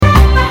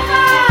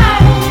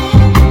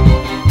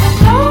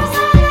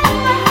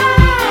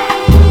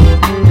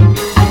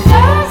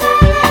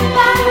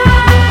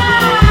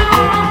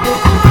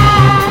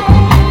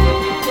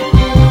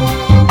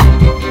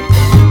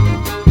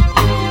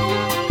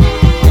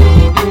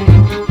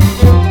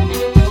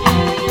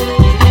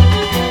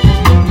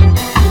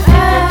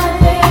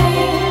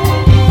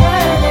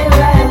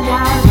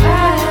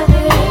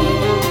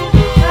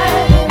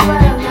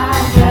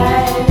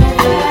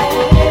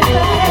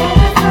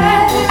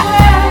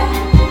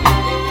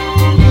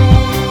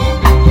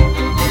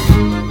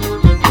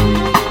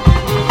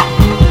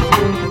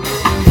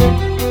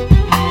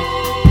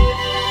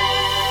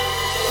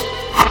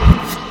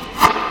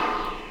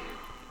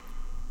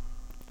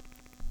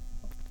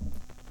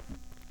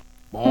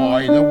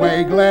Boy, the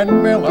way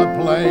Glenn Miller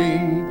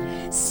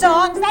played.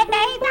 Songs that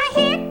made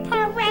the hit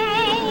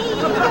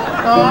parade.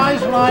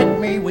 Guys like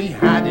me, we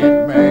had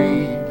it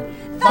made.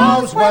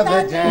 Those were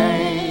the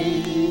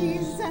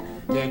days.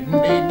 Didn't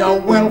need no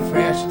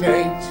welfare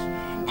state.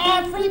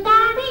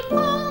 Everybody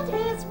pulled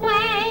his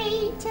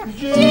weight.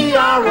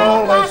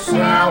 G.R.O.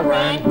 LaSalle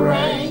ran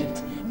great.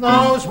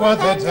 Those were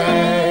the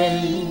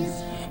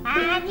days.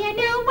 And you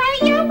knew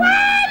where you were.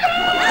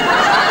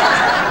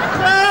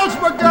 Girls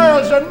were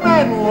girls and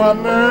men were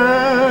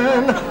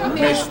men.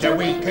 Mister,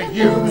 we could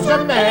use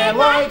a man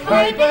like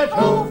Herbert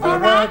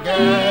Hoover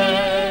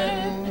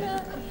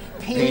again.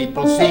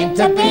 People seem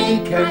to be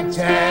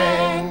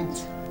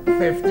content.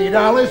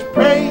 $50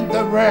 paid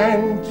the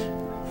rent.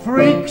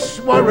 Freaks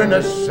were in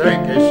a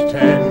circus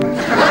tent.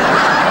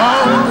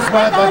 Those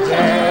were the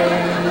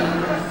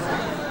days.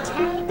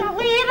 Take a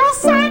little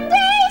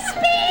Sunday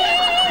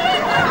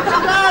spin.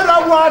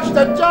 Gotta watch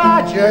the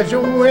Dodgers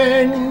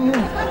win.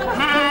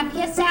 Have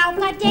yourself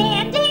a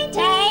dandy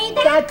day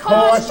That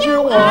cost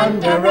you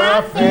under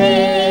a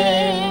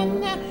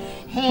fin.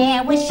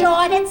 Hair was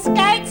short and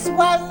skirts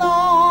were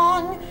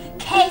long.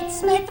 Kate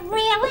Smith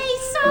really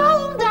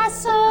sold a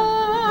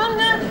song.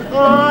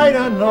 I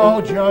don't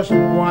know just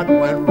what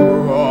went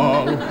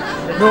wrong.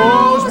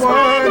 Those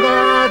were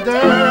the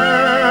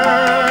days.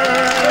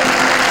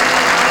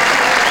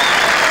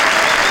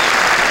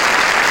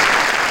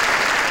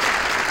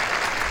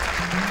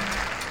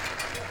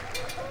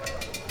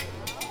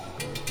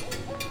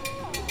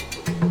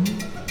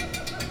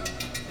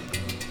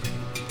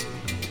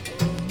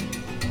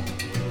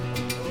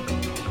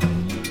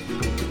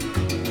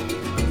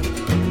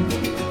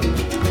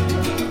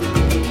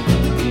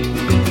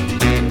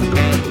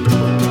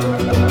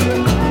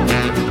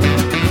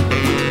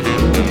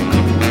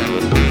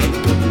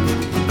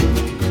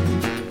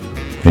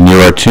 And you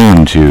are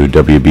tuned to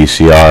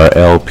WBCR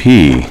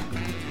LP,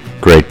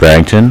 Great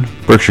Barrington,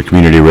 Berkshire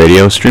Community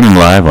Radio, streaming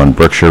live on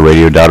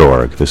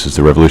berkshireradio.org. This is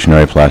the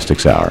Revolutionary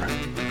Plastics Hour.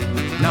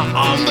 Now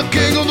I'm the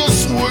king of the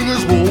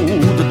swingers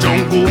road, the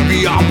jungle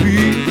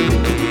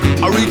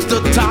VIP. I reach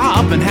the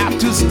top and have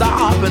to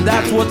stop, and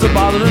that's what's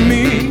bothering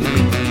me.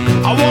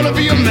 I wanna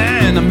be a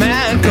man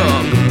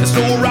cub, and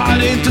stroll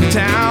right into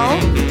town,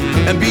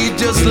 and be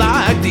just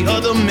like the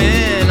other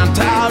men. I'm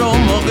tired of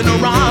mucking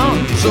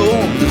around, so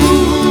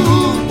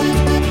ooh,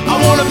 I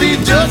wanna be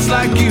just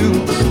like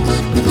you.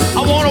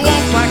 I wanna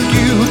walk like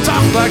you,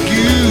 talk like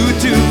you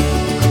too.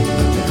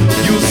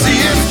 You'll see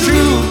it's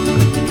true.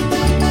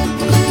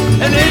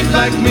 An ape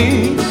like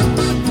me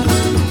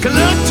can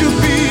learn to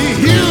be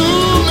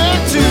human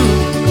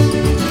too.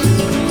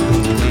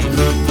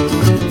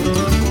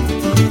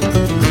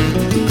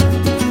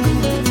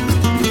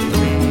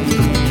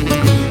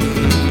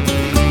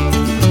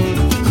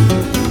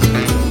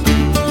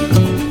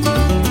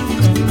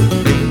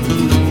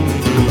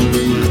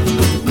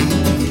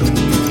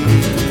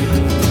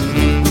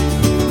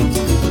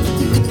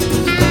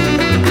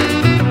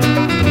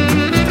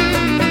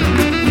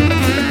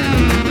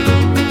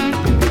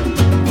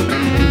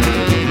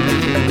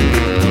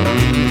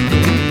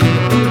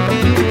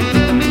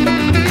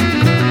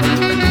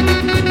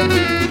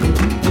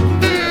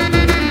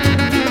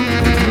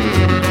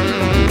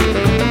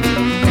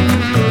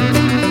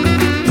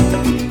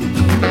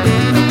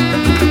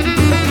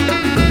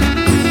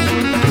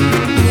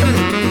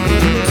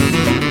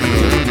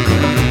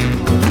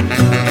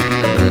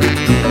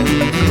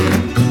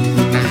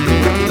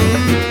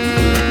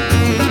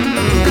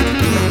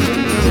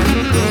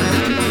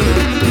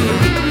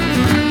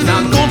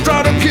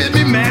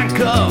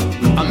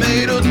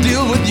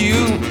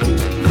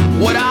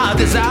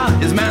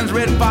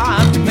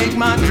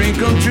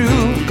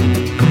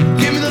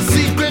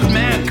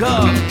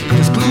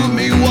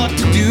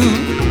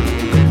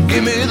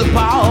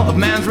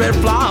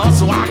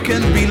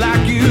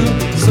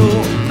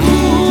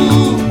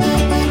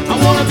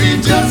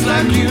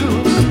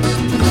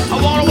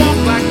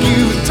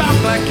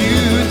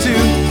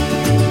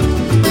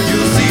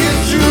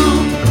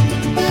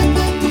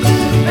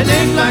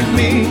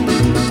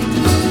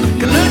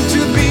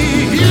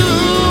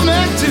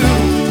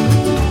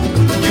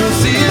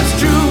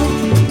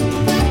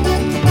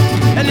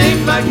 An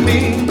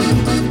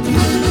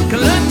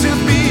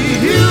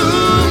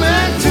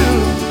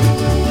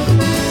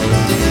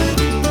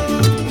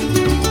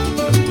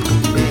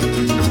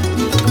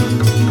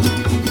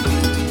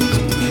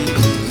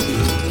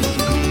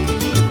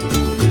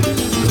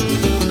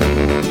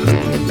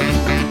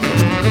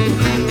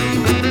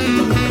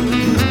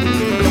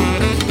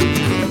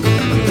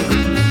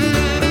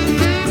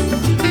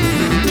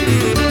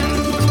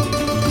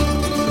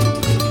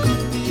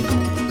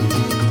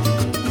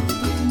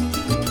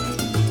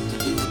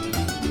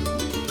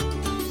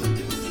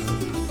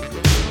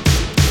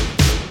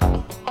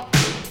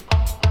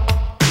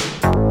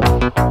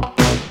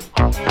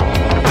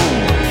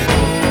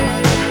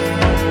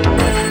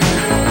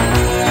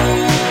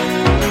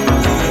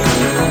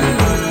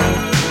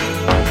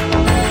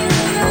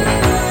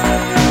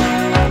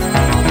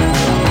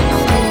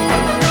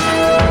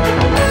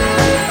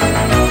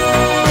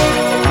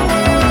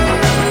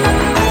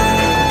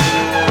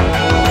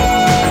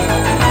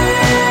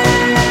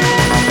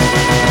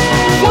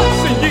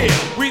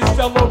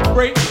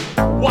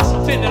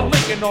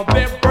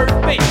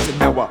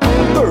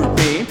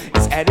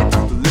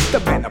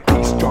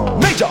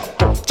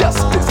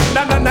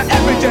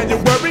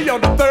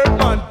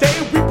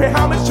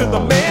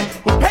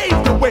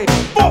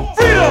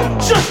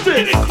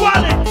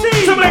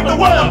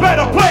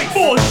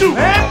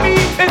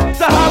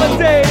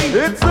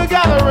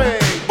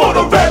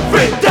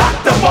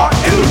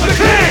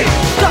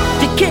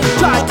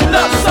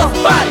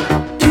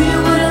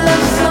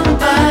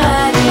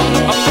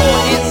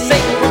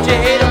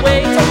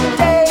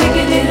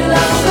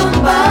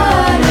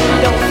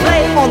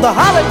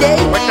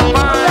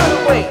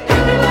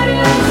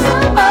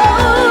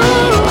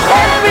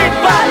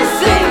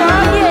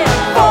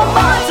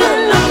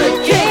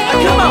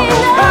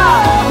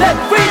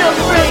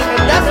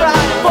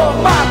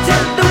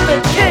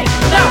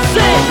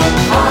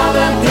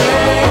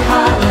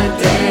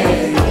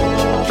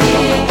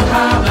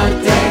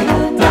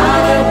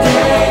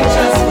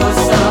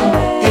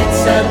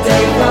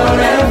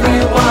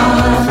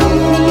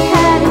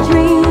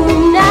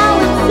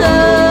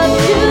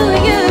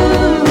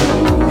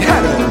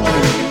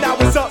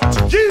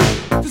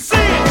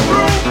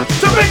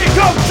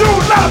come true,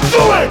 now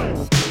do it!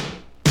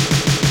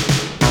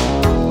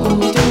 Who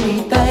do we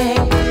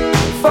thank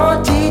for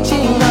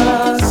teaching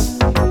us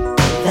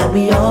that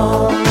we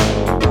all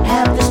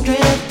have the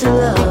strength to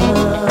love?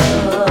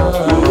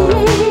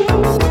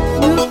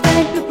 We'll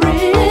thank the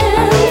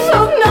Prince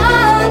of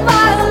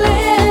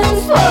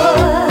Non-Violence for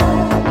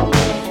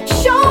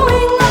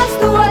showing us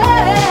the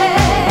way.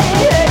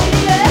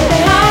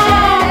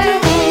 How do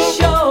we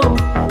show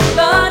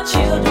the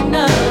children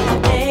of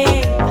today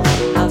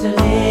how to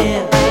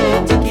live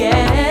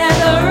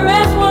together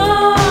as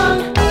one?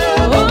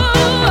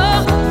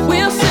 Oh,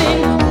 we'll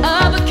sing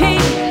of a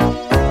king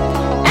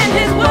and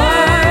his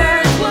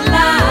words will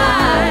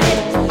light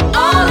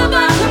all of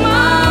us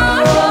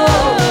tomorrow.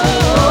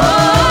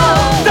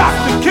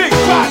 Dr. King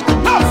Rock,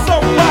 love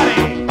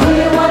somebody! We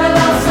wanna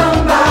love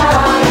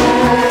somebody.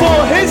 For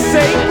his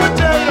sake, put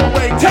your head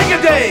away, take a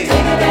day!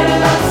 Take a day to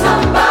love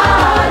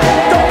somebody.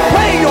 Don't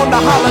play on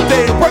the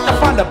holiday, work to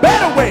find a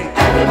better way!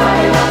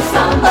 Everybody loves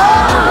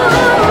somebody.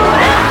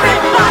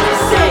 Everybody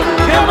sing,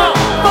 come on,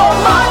 for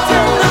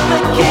Martin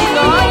Luther King.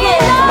 Oh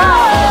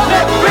yeah,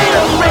 let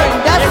freedom ring.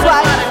 That's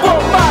right, for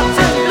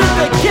Martin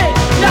Luther King.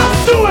 Now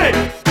Do it!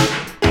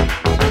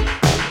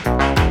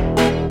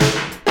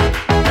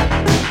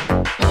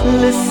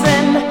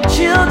 listen,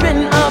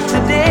 children of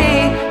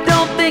today,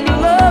 don't think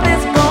love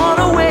is gone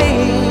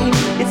away.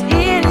 It's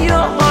in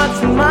your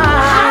hearts and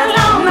minds.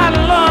 Not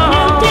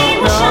long. Day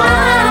will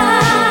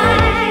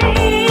shine.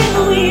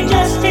 We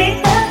just take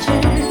the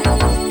chance.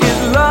 His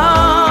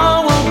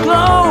love will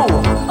glow.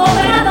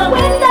 Open up the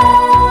window.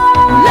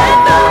 Let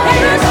the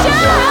haters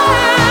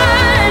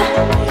shine.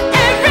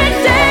 Every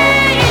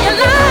day in your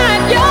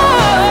life,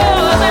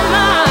 yours and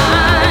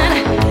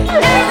mine.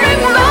 Every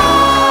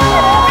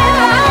morning,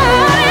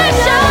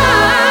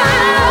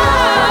 shine.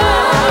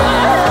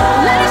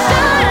 Let it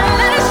shine,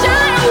 let it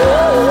shine.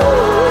 Ooh.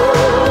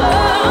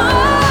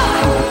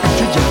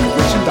 Your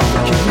generation,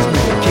 Dr. King's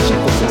medication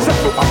for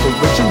successful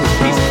operation is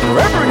peace for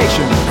every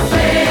nation.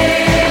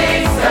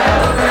 Sing,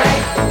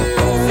 celebrate.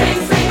 Sing,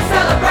 sing,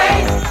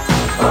 celebrate.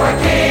 For a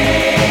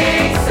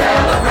king,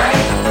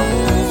 celebrate.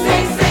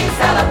 Sing, sing,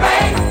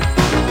 celebrate.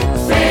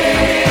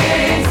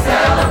 Sing,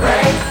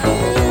 celebrate.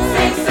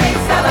 Sing, sing,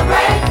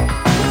 celebrate.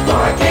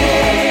 For a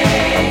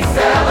king,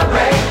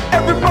 celebrate.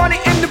 Everybody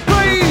in the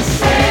place!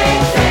 Sing,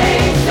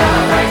 sing,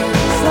 celebrate.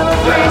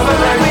 Celebrate,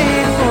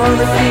 celebrate for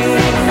the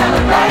king.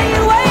 Celebrate,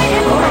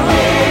 waiting for a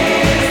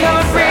king.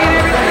 Celebrate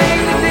everything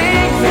today.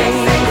 Sing,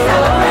 sing,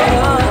 celebrate.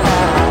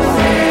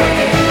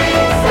 Sing,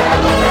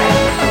 celebrate.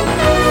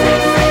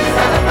 Sing, sing,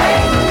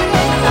 celebrate.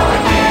 For a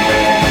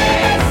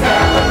king,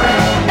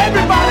 celebrate.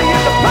 Everybody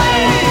in the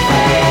place!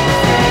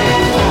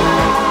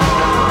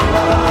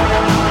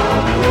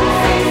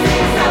 Sing,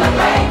 sing,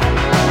 celebrate.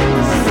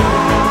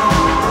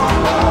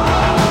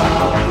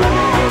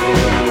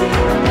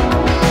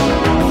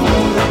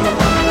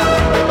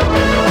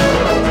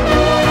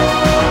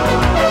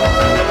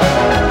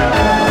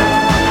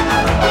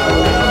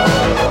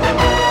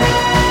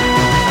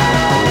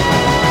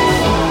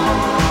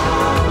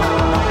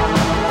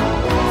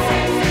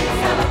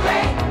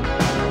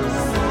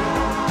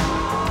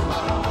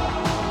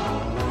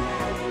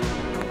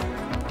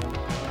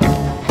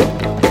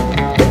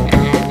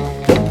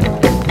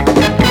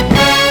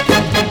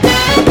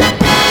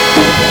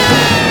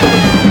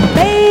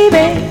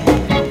 Baby,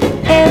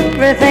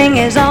 everything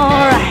is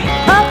alright.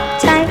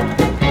 Uptight,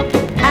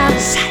 out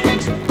of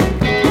sight.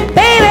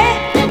 Baby,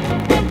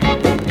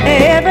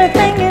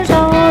 everything is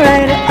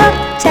alright.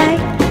 Uptight,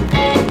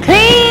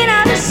 clean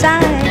out of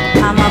sight.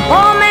 I'm a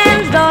poor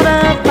man's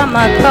daughter from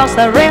across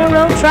the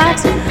railroad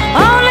tracks.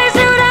 Only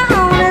suit I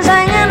own is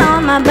hanging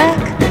on my back.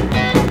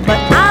 But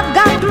I've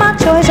got my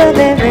choice of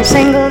every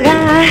single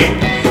guy.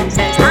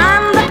 Since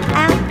I'm the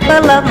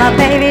apple of my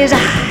baby's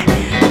eye.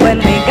 When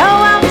we go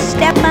out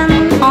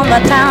stepping on the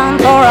town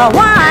for a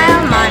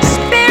while, my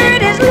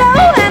spirit is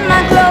low and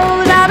my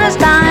clothes out of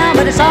style.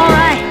 But it's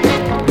alright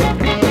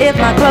if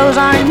my clothes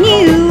aren't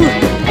new,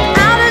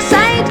 out of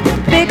sight,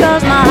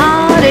 because my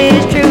heart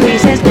is true. He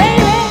says,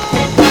 baby,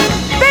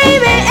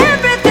 baby,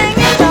 everything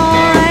is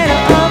alright.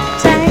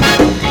 Uptight,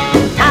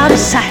 out of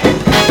sight.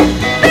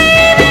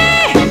 Baby,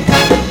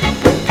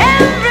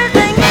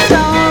 everything is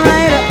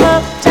alright.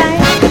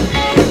 Uptight,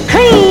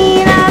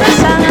 clean out of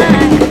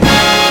sight.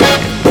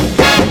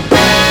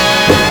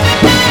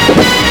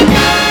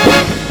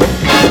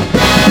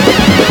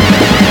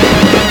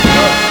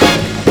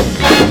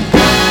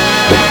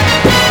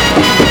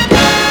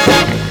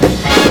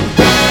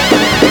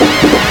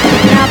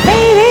 Now,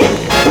 baby,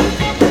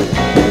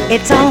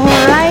 it's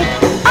alright.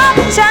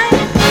 Uptight,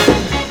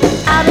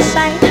 out of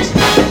sight.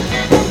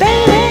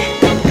 Baby,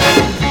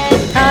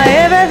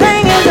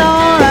 everything is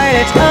alright.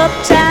 It's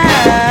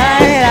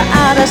uptight,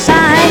 out of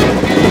sight.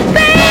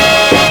 Baby,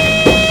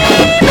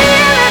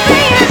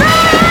 everything is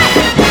alright.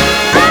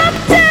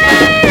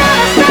 Uptight, out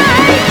of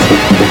sight.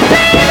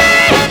 Baby,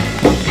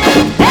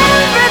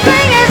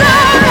 everything is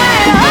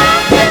alright.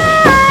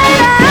 Uptight,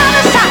 out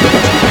of sight.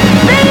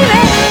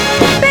 Baby,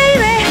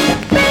 baby,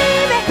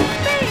 baby,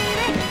 baby,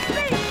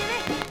 baby,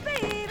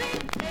 baby.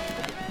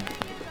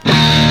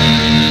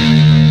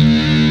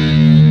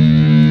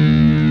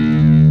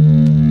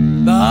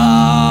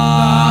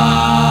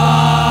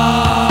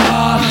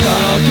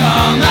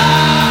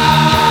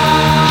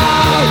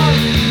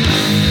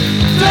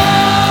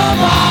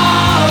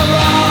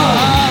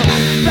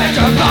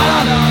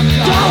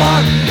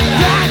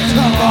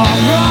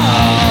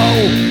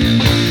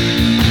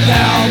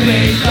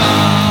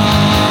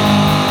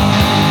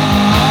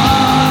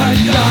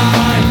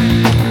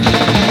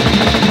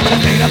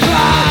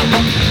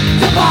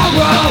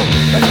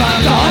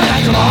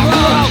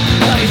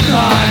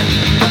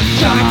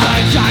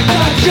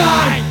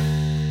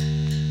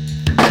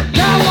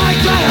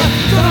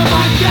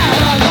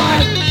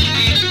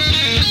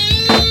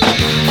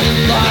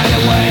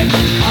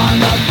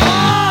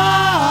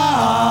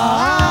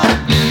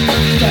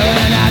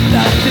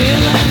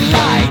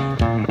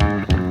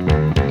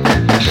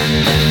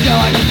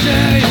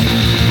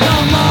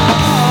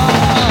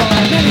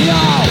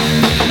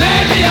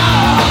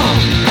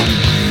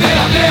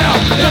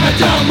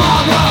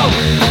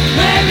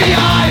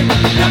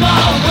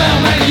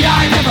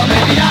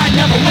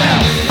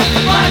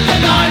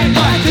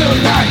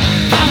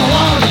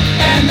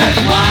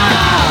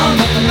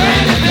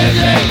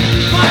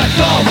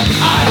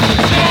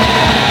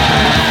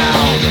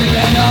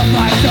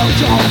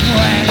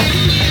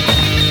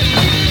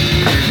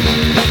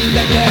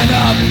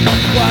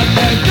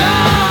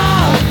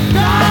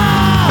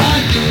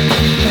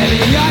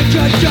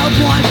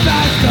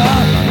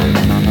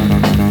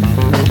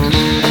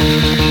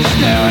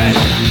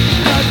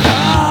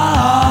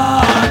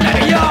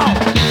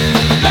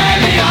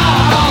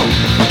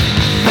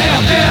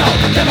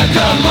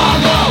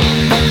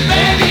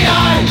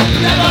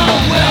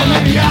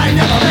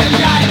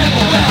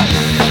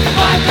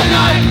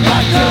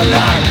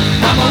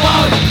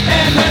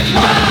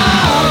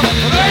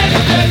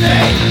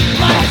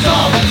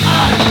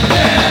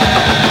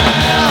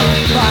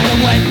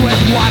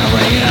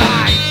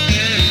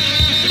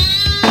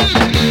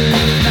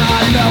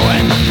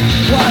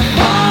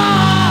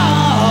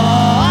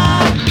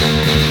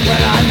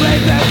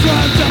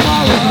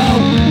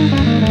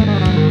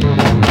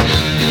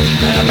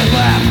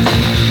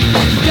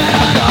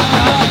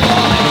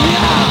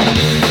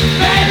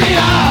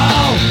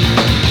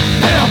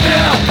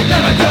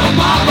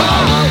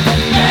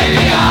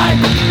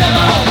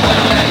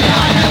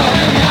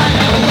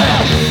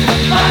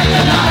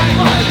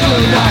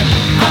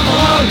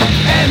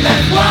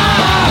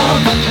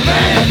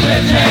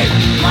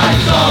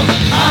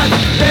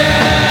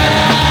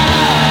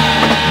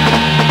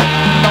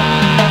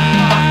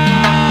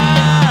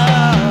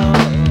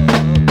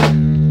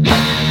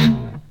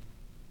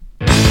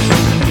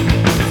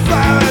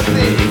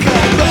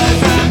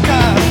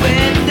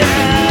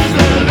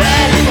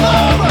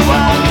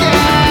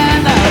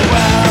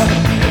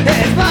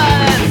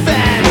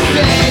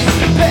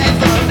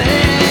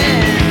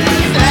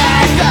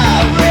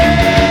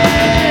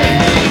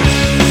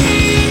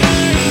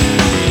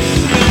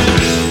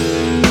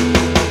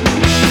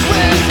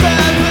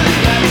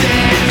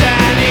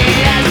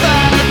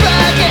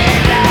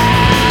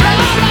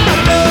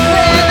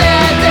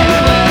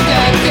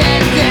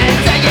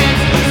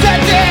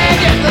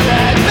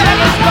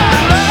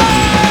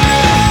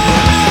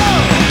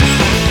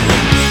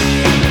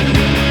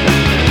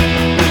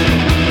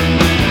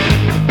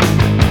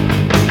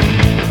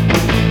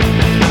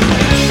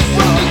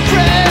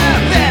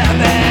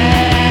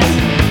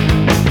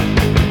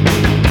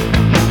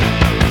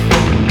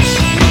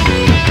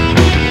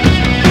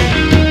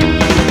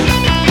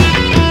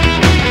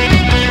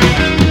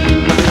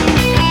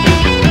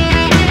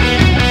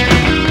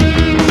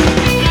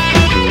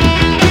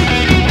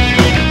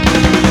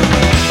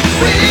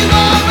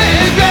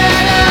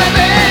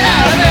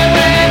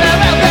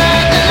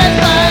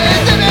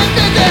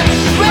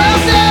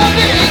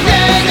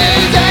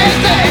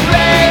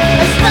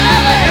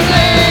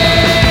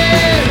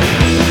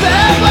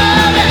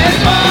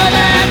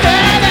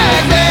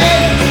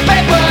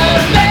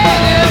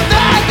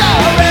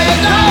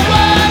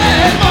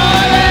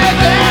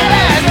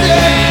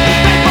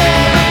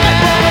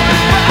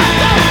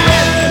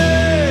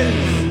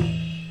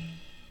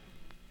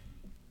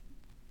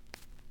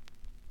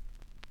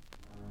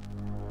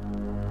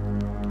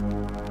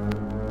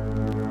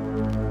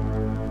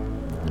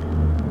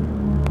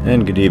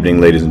 And good evening,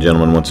 ladies and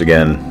gentlemen, once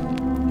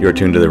again. You're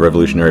tuned to the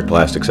Revolutionary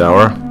Plastics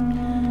Hour.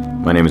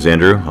 My name is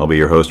Andrew. I'll be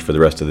your host for the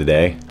rest of the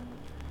day.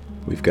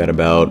 We've got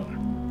about...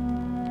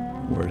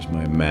 where's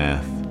my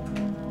math?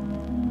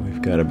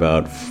 We've got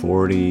about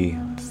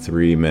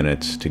 43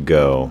 minutes to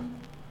go.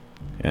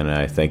 And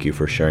I thank you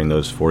for sharing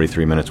those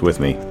 43 minutes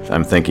with me.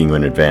 I'm thanking you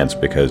in advance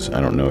because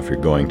I don't know if you're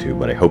going to,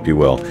 but I hope you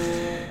will.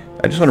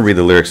 I just want to read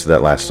the lyrics to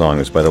that last song. It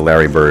was by the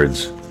Larry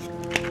Birds,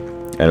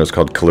 and it was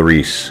called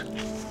Clarice.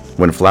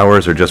 When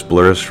flowers are just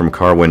blurs from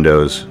car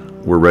windows,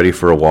 we're ready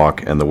for a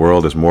walk, and the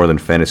world is more than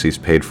fantasies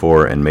paid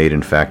for and made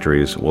in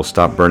factories. We'll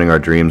stop burning our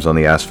dreams on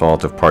the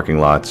asphalt of parking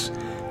lots,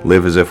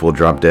 live as if we'll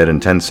drop dead in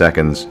 10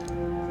 seconds.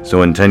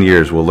 So in 10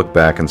 years, we'll look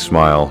back and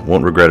smile,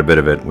 won't regret a bit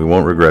of it, we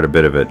won't regret a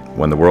bit of it.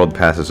 When the world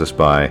passes us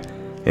by,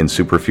 in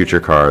super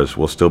future cars,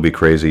 we'll still be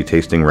crazy,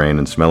 tasting rain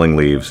and smelling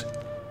leaves.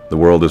 The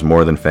world is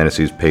more than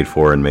fantasies paid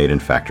for and made in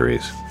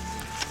factories.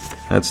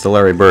 That's the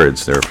Larry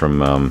Birds. They're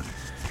from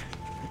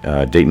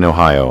Dayton,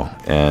 Ohio,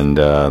 and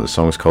the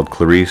song is called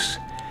Clarice.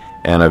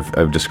 And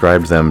I've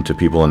described them to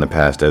people in the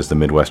past as the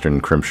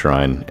Midwestern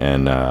Crimpshrine,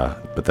 and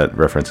but that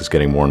reference is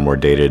getting more and more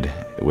dated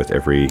with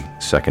every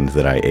second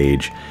that I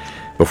age.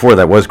 Before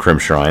that was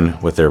Crimpshrine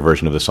with their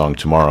version of the song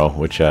Tomorrow,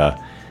 which I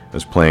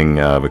was playing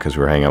because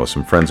we were hanging out with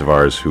some friends of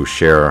ours who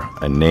share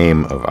a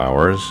name of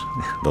ours,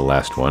 the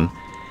last one,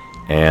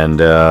 and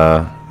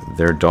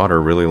their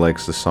daughter really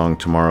likes the song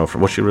Tomorrow.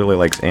 Well, she really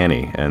likes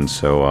Annie, and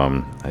so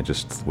I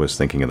just was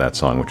thinking of that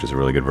song, which is a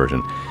really good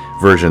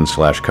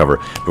version/cover.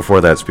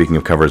 Before that, speaking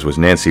of covers, was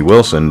Nancy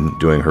Wilson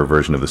doing her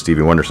version of the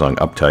Stevie Wonder song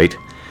Uptight,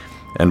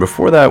 and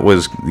before that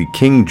was the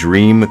King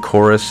Dream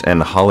Chorus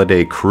and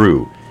Holiday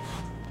Crew.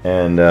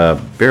 And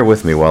bear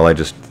with me while I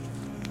just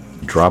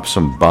drop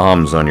some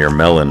bombs on your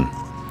melon.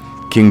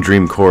 King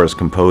Dream Chorus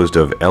composed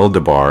of El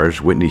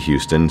DeBarge, Whitney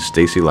Houston,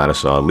 Stacey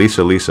Lattisaw,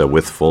 Lisa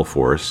with Full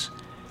Force,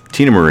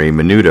 Tina Marie,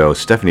 Menudo,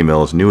 Stephanie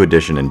Mills, New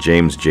Edition, and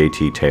James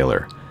J.T.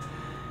 Taylor.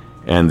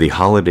 And the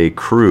Holiday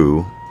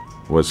Crew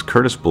was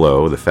Curtis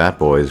Blow, the Fat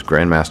Boys,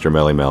 Grandmaster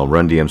Melly Mel,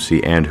 Run DMC,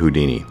 and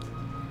Houdini.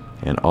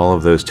 And all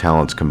of those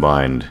talents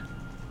combined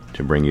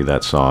to bring you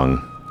that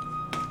song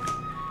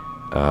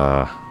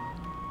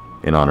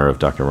in honor of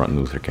Dr. Martin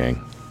Luther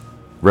King,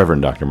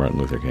 Reverend Dr. Martin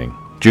Luther King,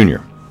 Jr.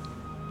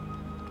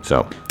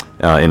 So,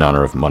 in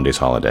honor of Monday's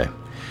holiday.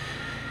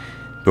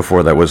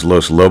 Before that was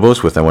Los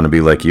Lobos with I Want to Be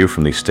Like You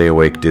from the Stay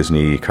Awake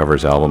Disney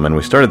Covers album. And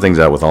we started things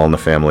out with All in the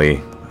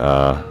Family,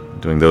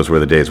 doing Those Were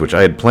the Days, which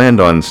I had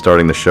planned on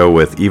starting the show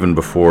with even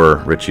before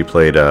Richie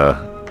played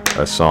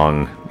a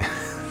song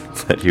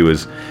that he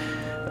was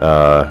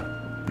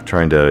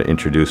trying to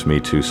introduce me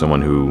to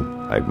someone who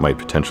I might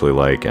potentially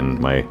like, and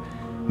my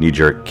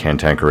knee-jerk,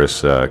 cantankerous,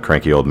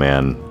 cranky old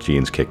man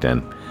genes kicked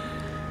in.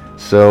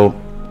 So,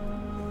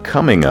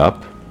 coming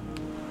up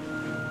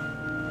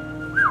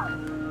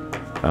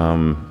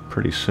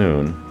pretty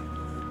soon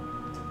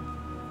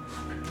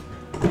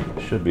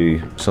should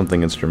be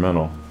something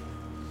instrumental,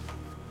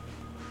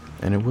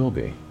 and it will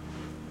be.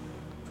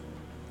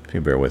 If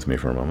you bear with me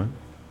for a moment.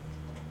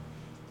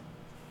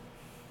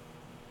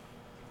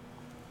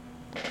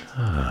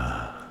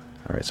 All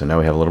right, so now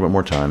we have a little bit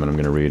more time, and I'm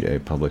going to read a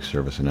public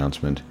service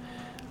announcement.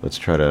 Let's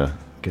try to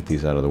get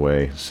these out of the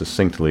way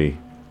succinctly.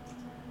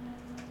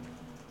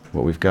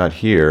 What we've got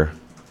here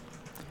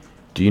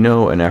Do you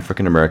know an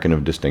African American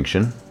of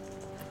distinction?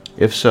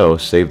 If so,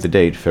 save the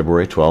date,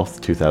 February 12th,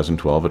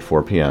 2012 at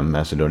 4 p.m.,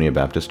 Macedonia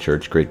Baptist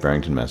Church, Great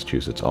Barrington,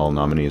 Massachusetts. All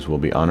nominees will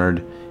be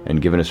honored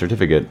and given a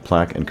certificate,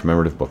 plaque, and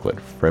commemorative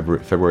booklet.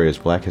 February is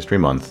Black History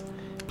Month.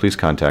 Please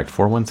contact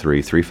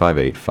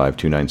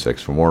 413-358-5296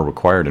 for more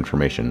required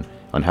information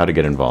on how to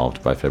get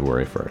involved by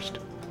February 1st.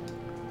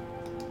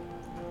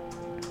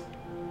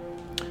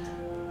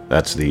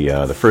 That's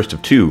the first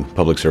of two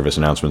public service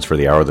announcements for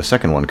the hour, the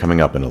second one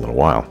coming up in a little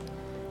while.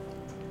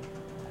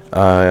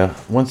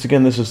 Once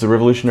again, this is the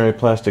Revolutionary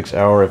Plastics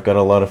Hour. I've got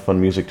a lot of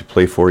fun music to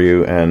play for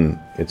you, and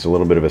it's a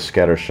little bit of a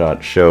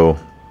scattershot show,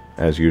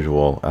 as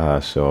usual,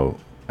 so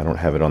I don't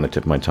have it on the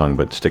tip of my tongue,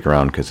 but stick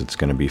around because it's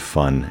going to be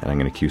fun, and I'm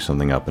going to cue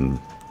something up and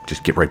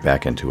just get right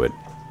back into it,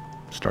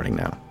 starting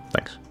now.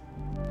 Thanks.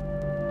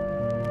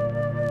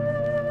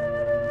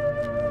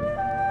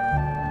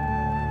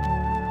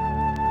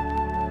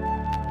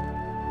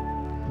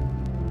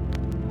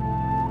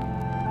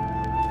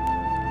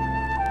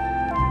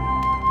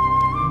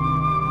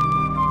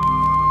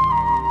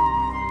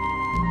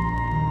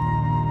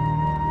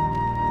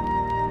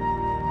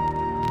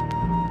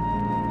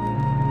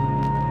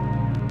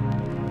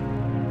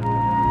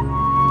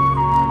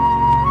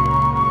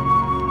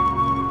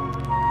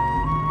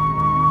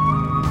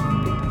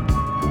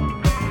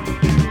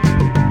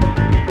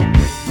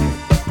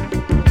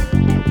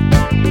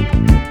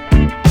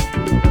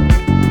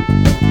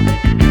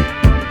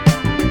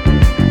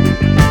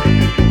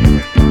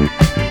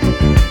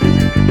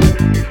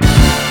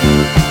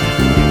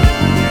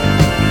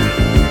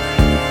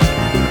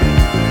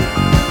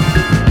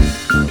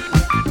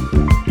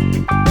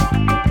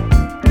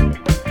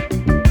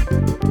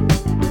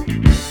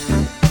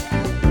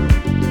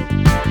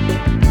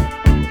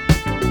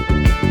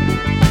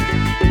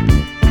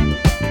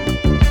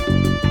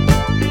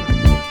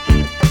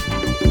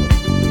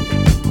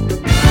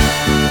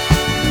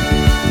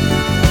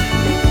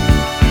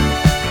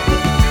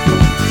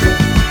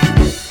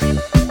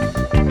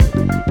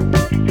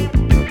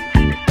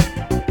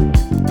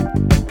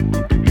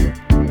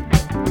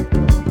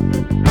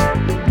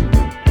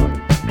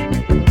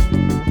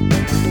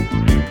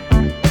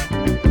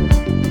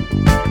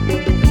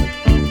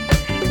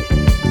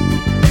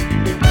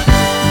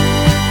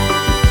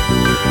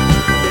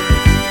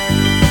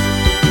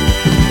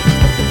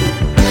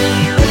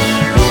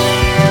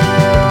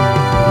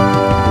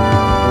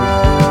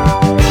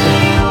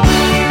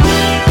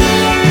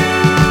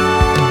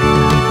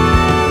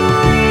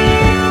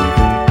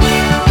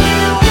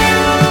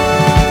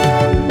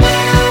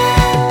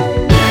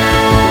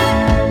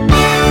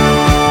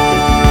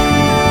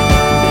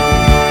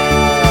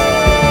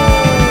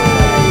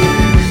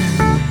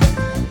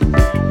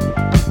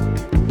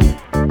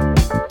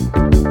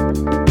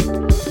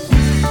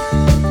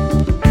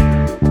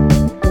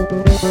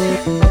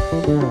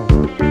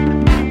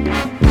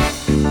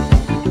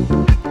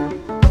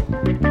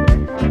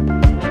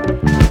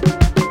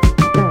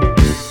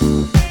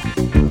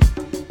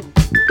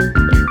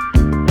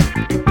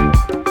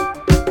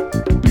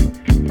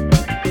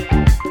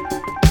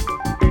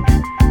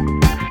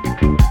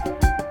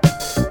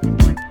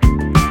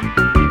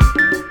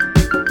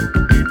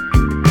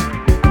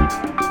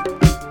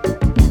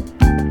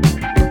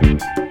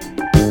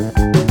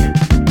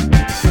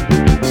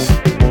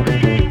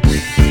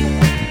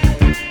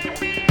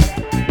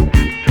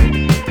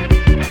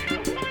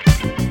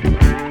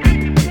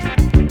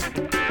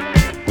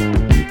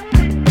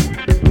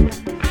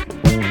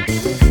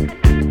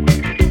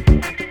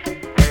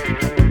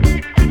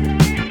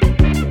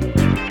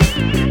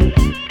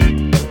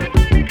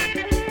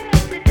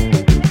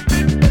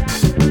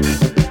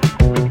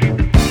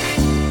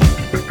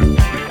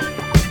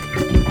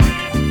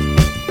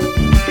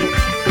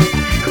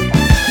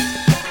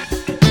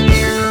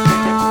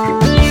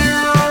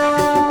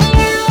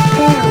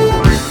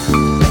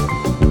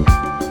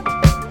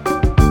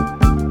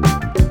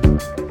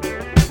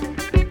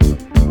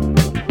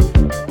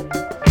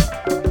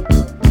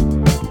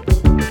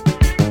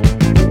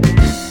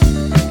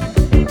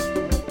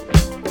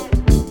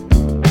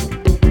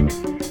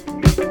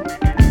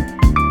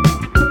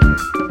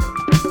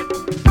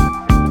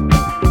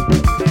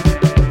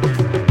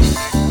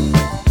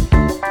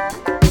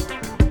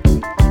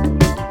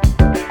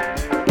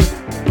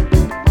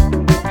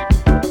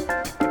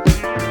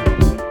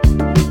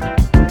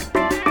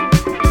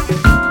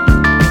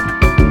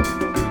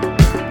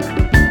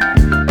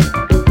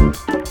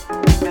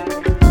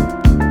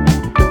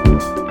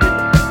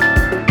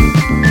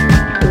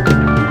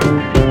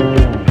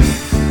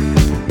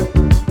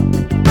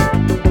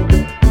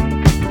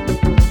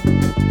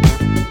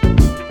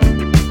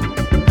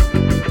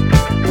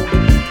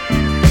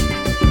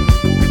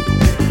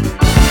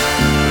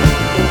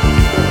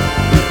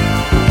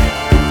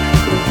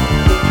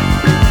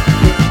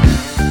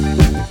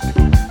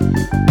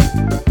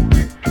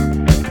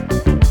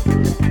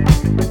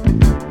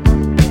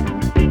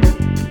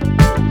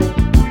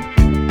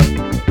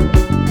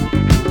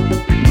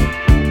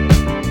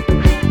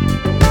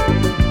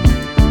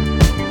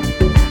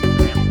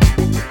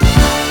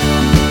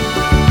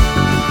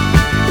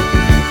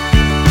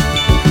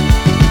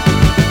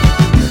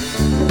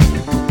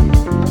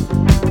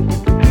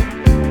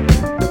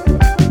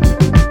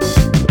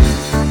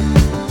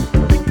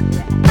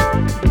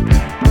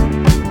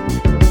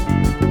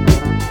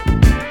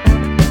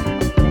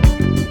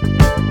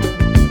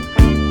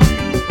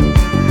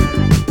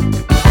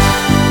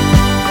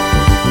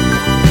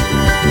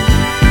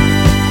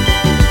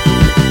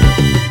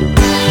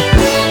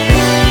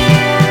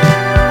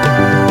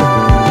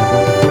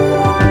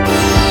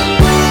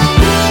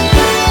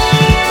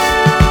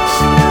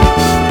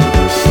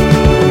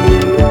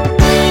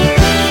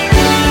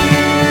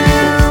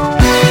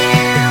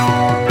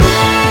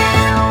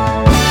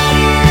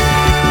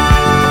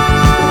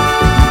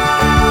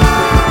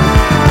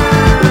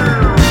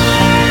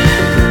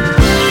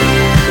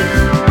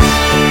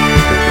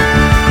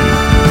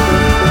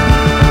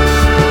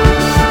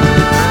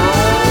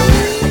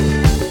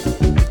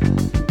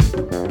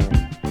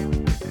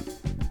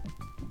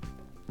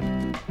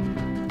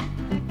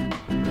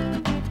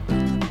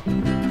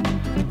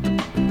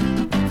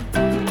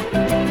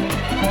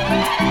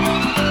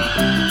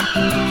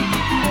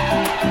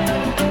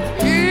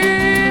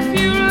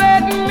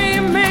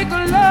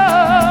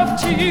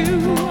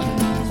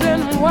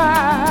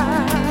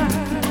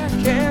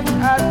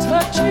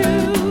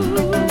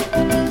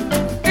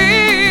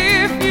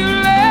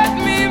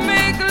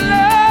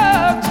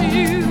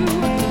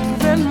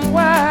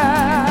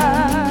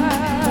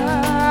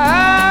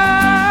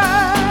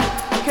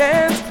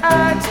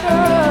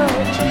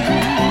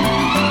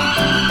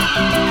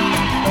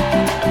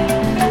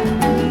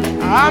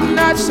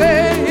 by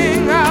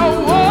saying I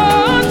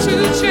want to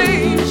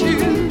change you,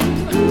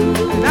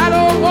 and I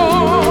don't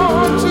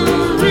want to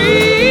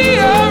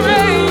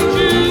rearrange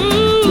you.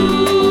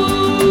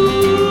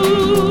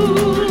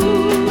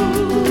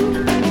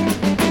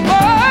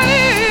 But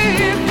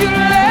if you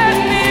let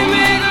me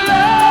make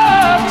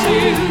love to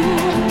you,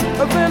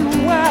 then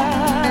why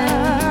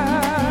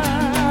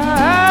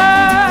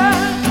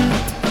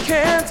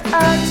can't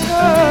I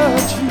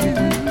touch you?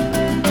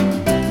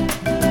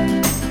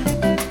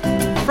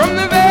 From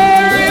the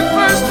very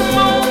first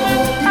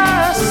moment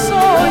I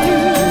saw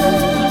you,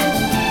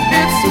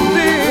 it's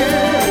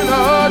been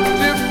a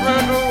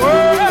different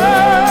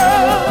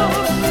world.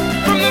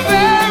 From the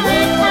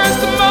very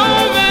first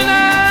moment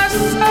I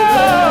saw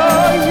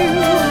you,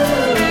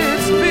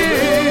 it's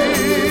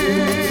been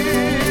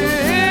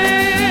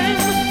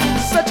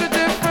such a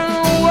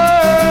different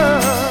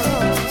world.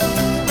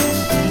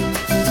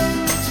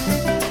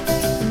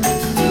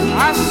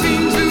 I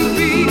seem to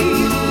be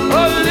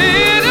a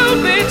little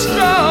bit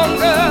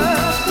stronger.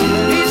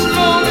 Each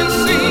moment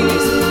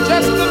seems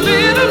just a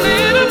little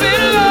bit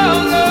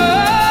longer.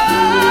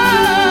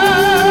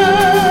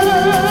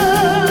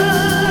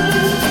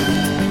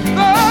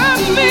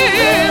 The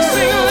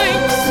missing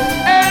links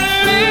and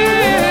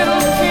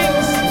little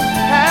kinks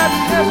have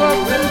never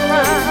been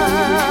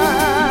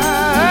found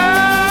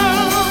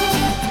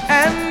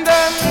and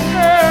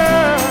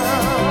uncurled,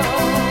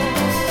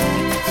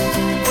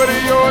 but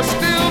you're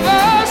still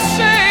the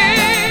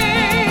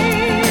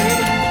same.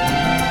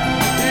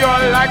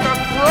 You're like a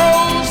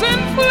frozen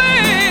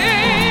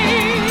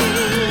flame.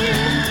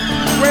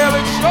 Well,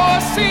 it sure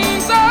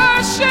seems a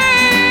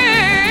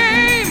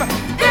shame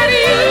that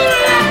you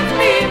let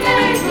me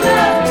make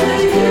love to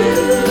you,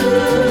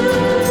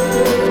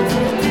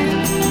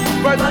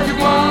 but you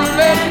won't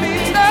let me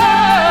touch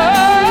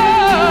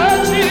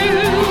you.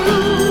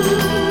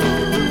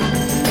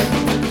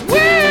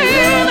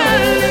 When I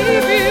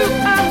leave you,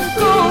 I'm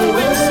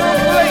going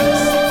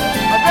someplace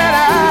that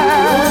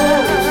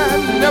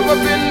I've never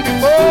been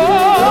before.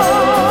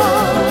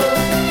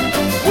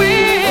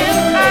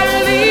 When I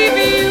leave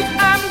you,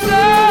 I'm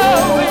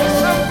going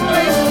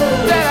someplace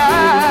that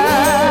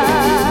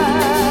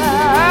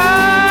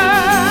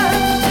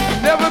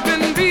I've never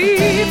been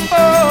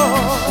before.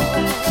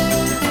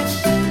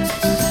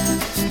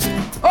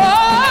 Oh,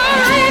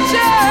 reach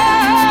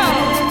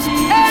out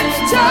and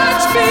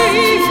touch me.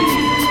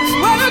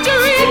 Why don't you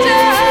reach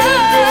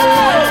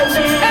out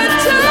and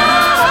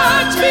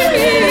touch me?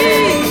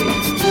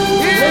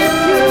 If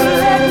you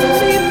let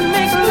me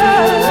make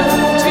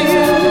love to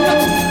you,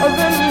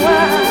 then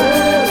why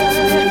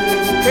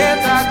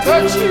can't I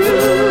touch you?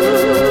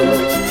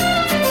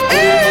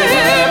 If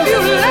you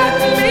let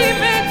me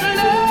make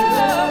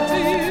love to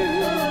you,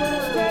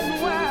 then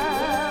why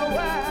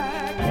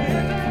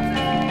can't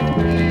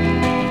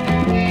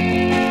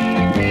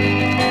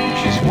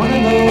She's one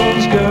of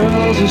those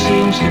girls who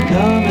seems to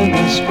come in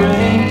the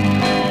spring.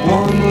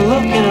 One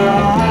look in her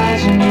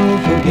eyes and you'll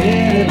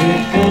forget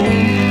everything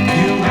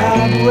you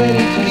had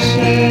ready to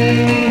say.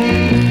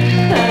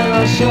 And I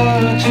saw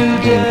her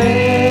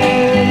today.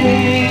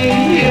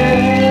 Yeah.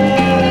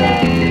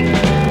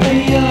 A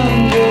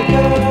younger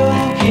girl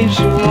keeps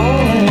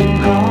rolling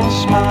across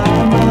my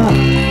mind.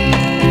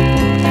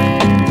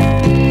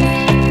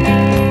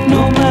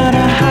 No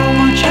matter how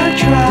much I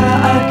try,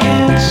 I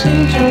can't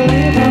seem to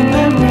leave a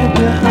memory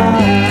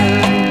behind.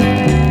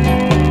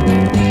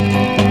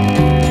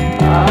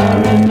 I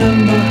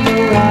remember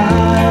her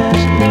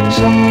eyes,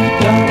 soft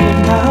dark and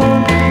brown.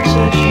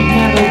 Said she'd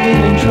never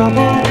been in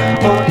trouble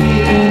or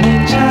even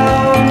in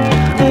town.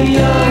 A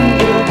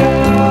younger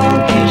girl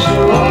keeps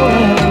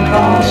rolling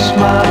across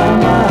my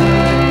mind.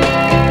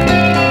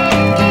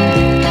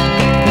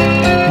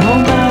 No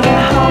matter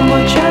how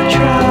much I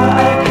try,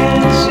 I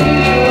can't seem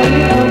to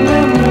leave a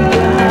memory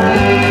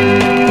behind.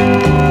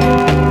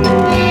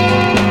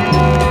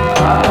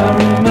 I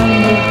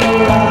remember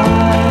her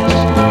eyes,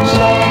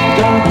 soft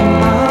dark and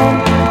brown.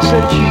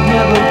 Said she'd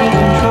never been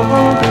in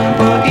trouble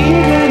or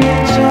even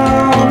in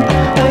town.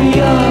 A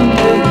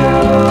younger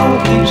girl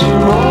keeps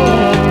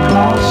rolling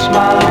across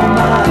my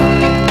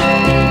mind.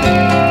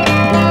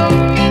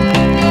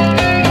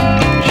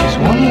 She's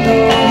one of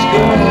those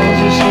girls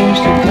who seems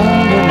to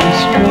come in the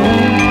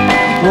spring.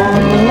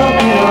 One look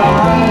in her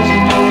eyes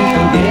and you'll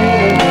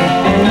forget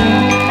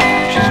everything.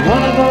 She's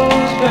one of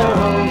those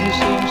girls who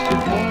seems to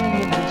come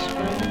in the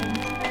spring.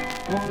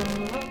 One look in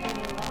her eyes and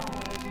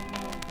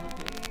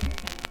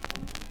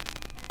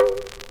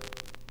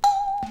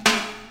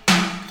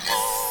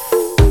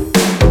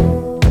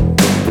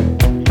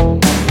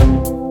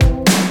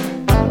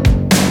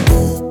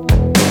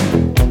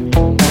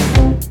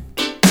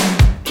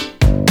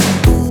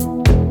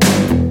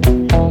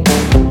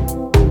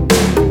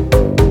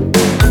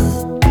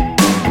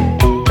you'll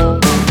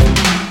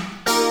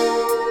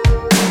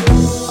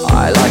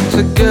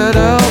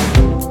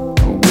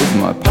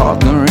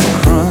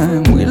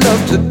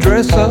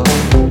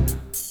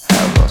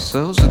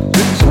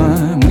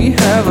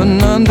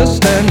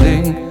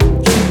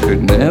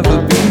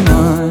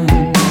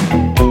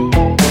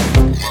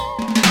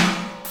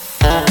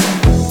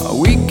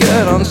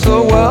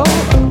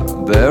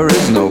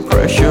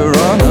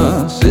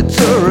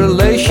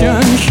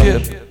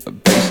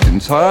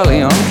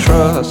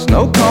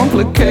no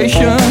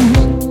complications.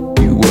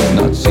 You would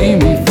not see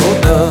me for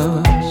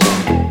dust.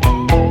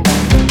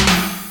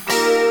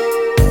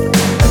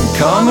 And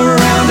come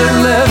around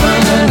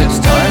 11 and it's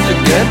time to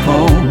get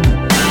home.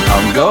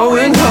 I'm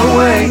going her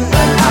way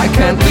and I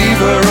can't leave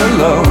her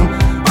alone.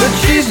 But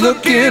she's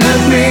looking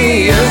at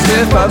me as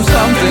if I'm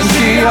something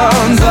she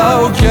owns.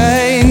 Oh,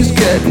 Jane's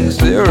getting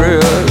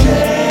serious.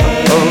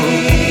 Oh,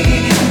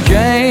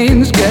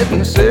 Jane's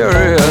getting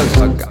serious.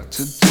 I got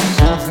to do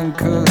something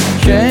 'cause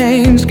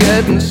Jane's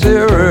getting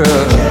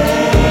serious.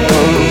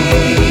 Oh,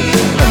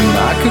 and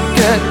I could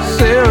get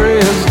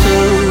serious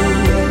too.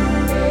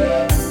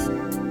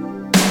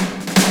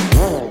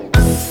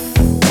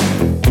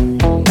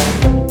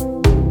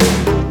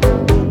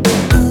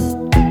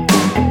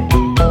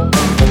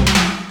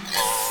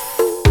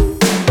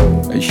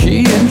 She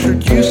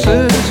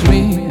introduces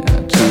me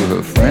to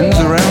her friends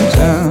around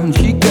town.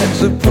 She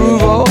gets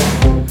approval.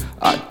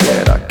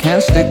 I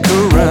can't stick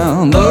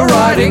around. The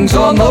writing's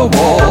on the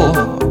wall.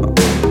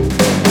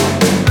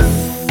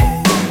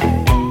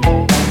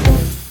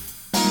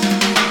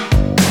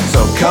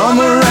 So come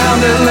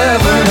around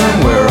 11 and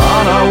we're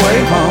on our way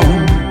home.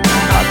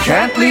 I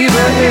can't leave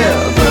her here,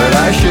 but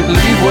I should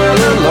leave well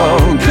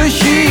alone. 'Cause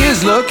she is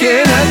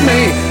looking at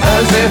me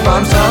as if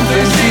I'm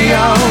something she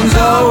owns.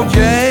 Oh,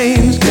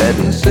 Jane's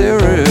getting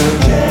serious.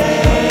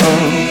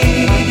 Oh,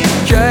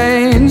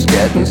 Jane's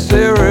getting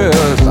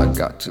serious. I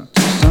got to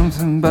do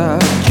something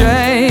about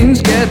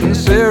Jane's getting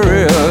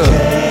serious.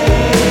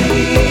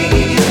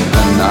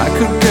 And I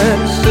could get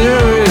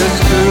serious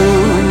too.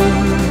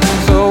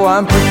 So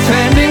I'm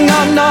pretending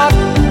I'm not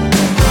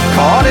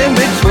caught in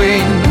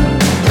between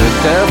the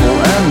devil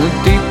and the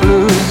deep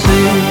blue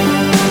sea.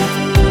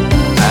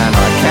 And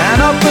I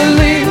cannot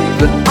believe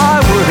that I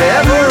would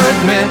ever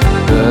admit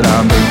that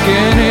I'm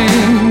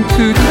beginning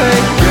to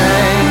take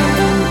Jane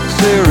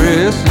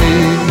seriously.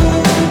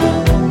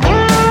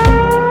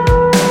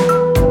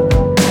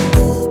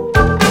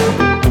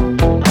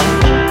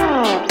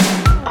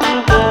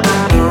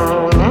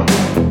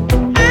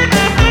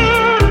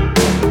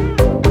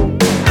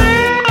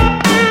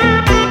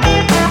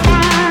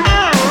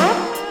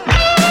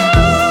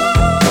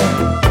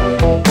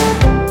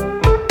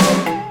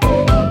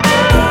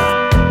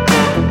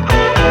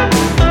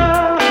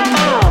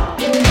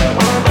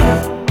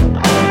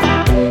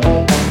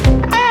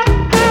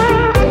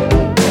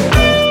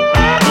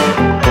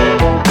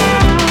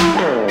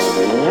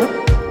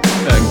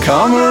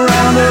 Come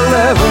around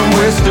 11,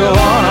 we're still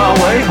on our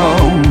way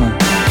home.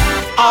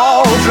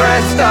 All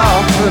dressed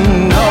up and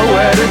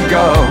nowhere to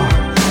go.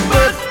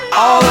 But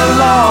all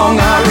along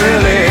I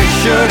really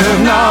should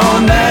have known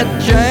that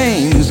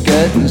Jane's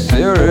getting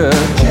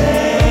serious.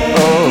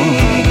 Oh,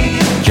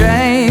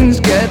 Jane's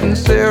getting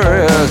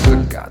serious. I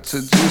got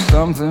to do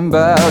something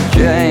about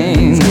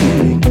Jane.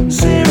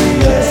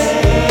 Serious.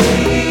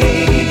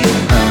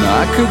 And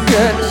I could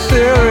get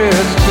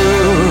serious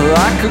too.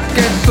 I could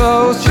get so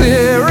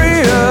serious.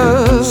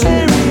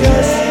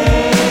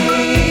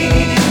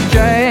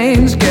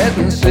 Jane's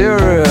getting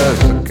serious.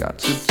 I got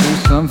to do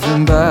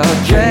something about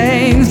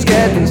Jane's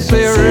getting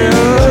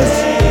serious.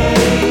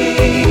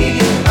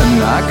 And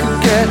I could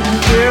get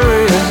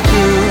serious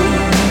too.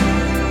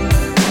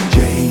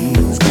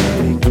 Jane's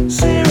getting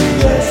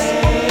serious.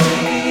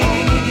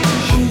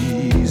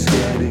 She's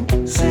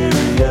getting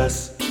serious.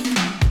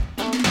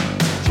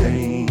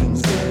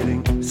 Jane's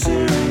getting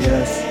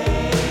serious.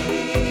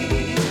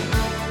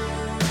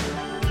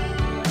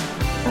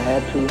 I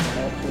had to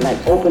like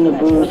open the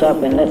blues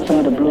up and let some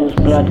of the blues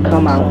blood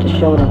come out to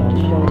show them.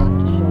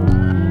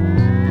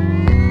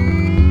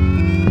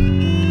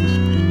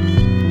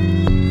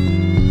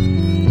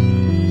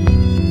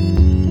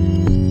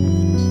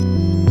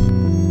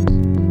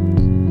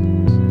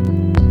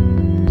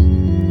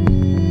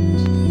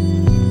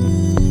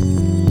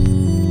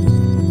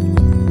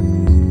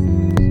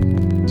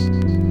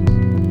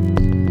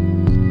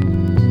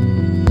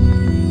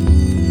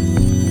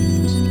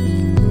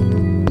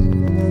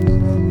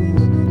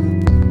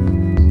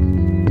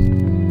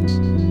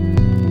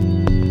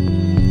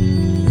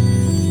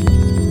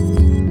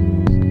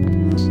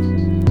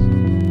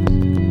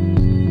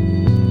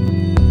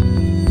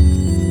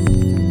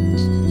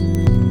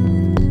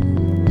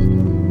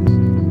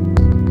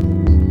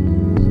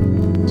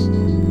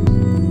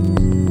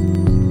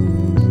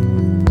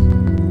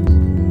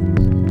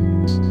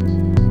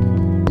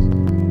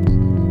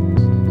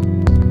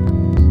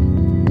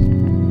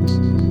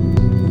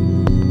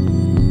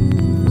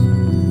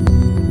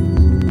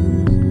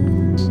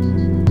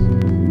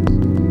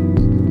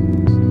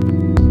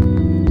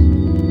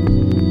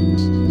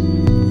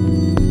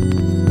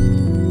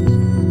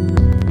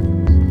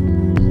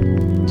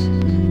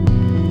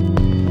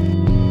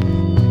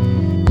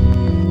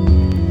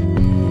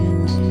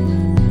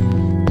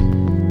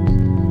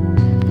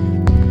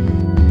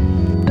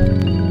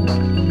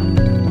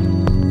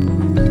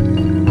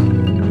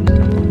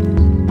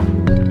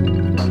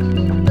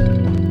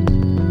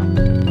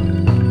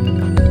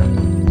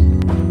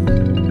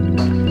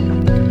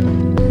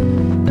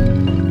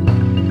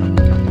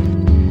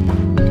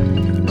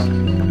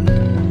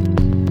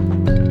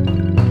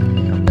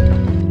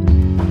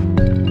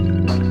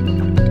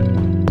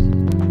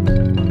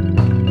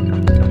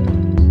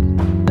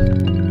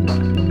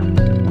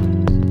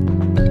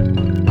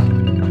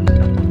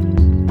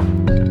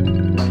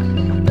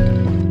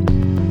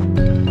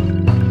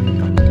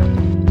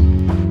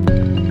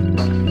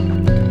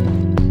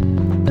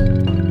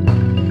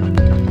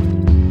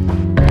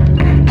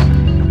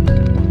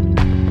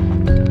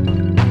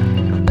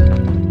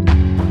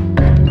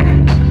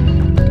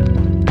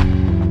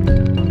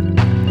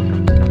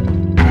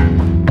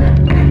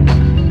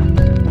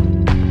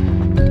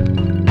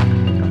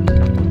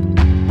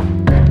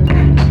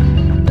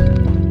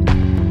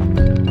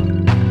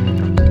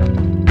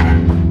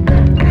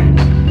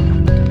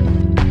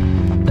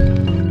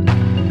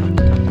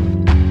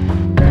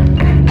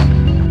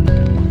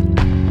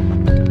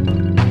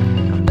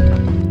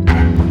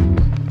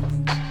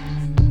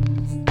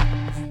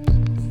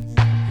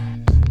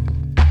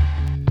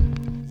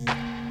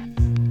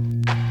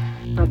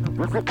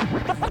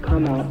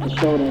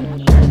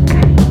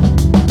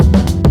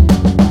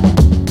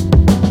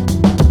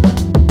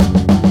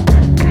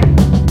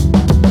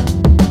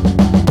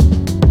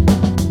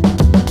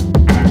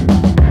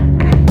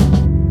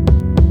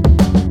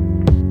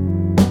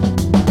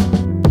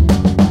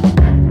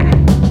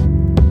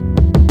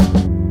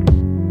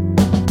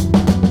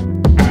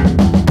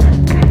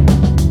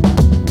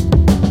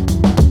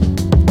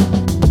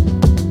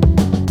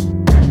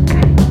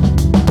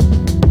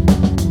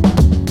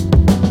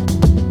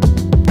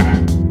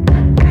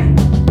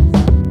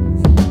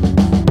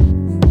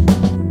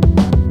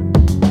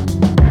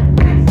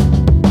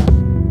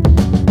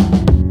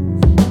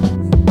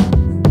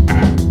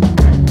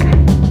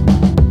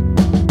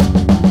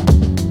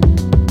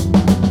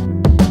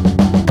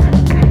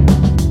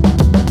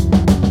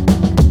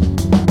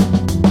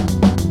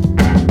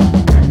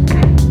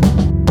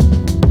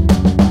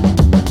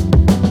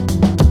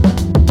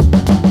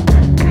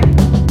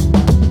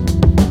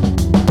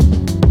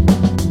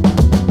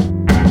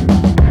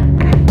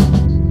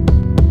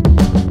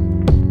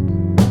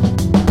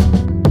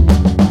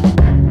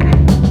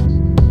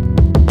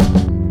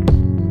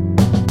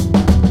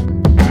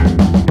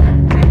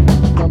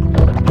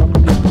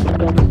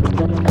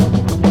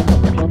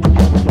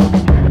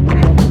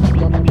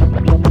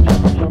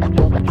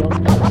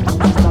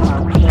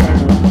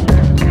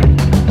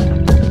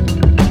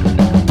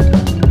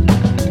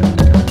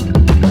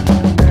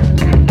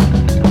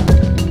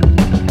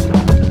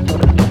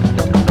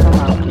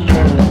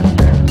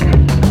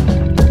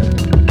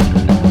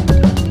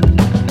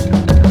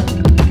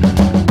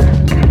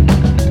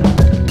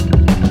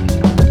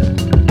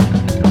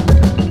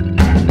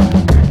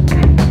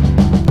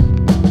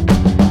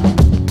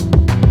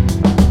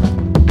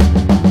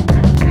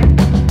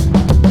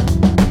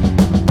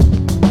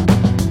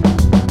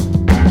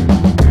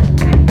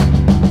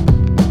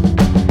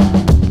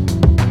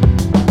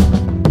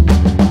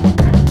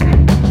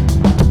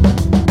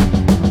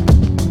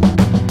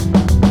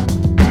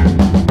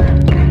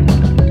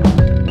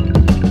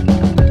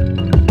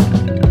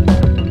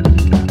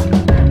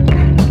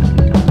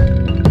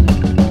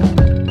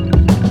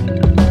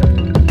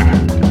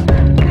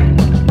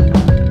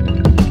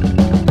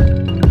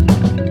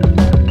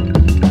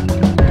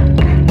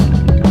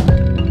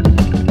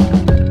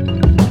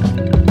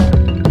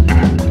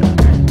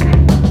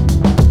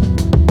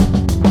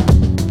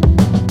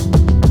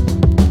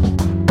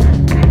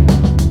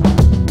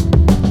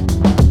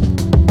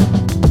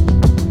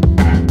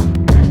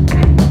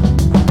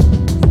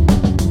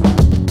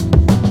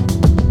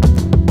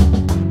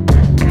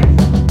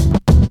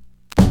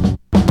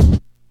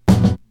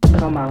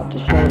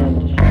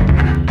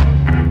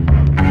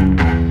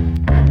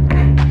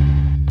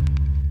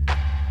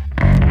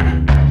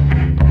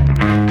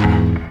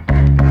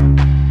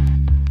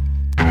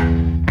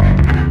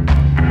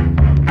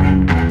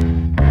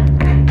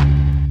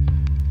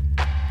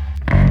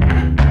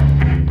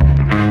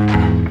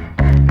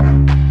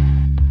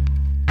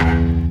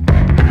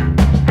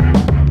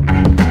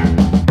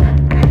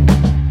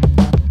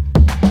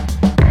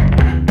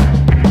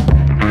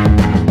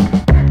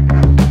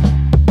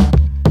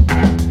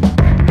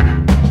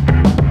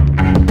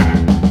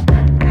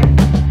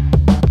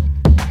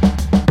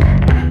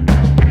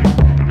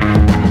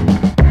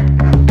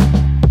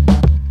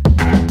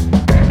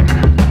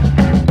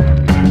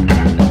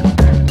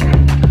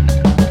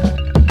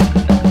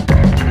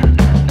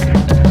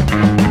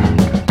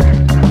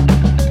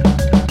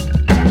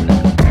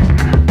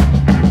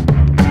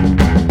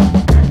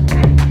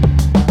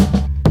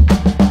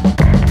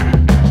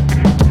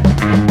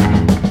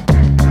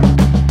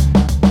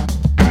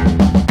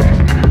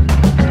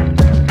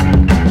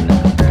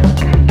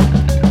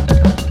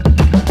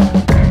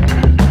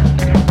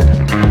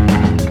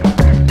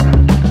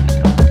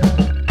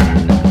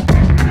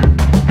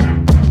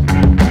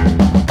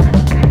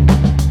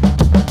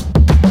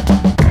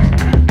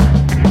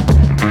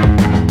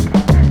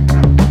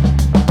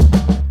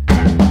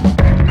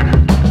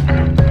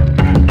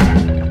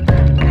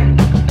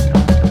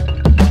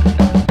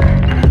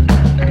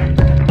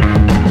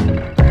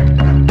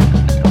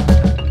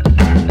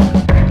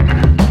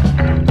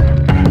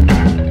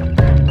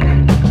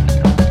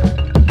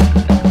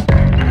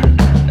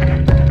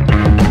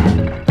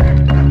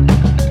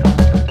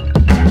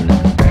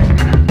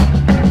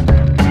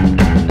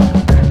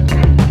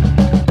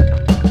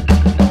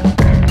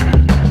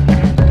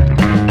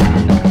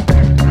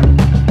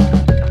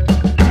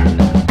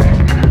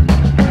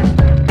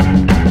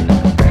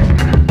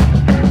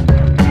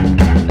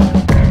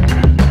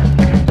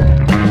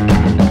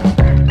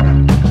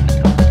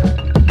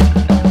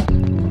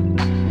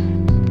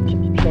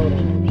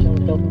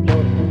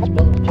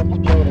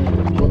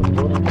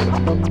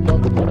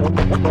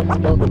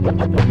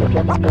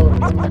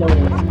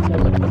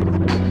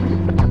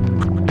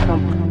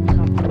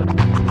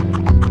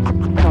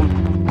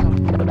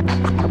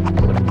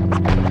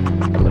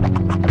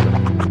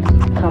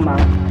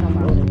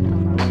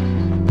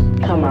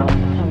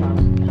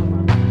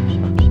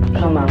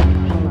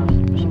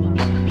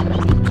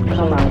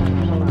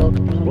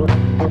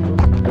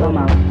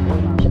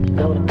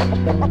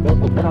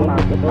 Come out.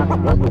 It's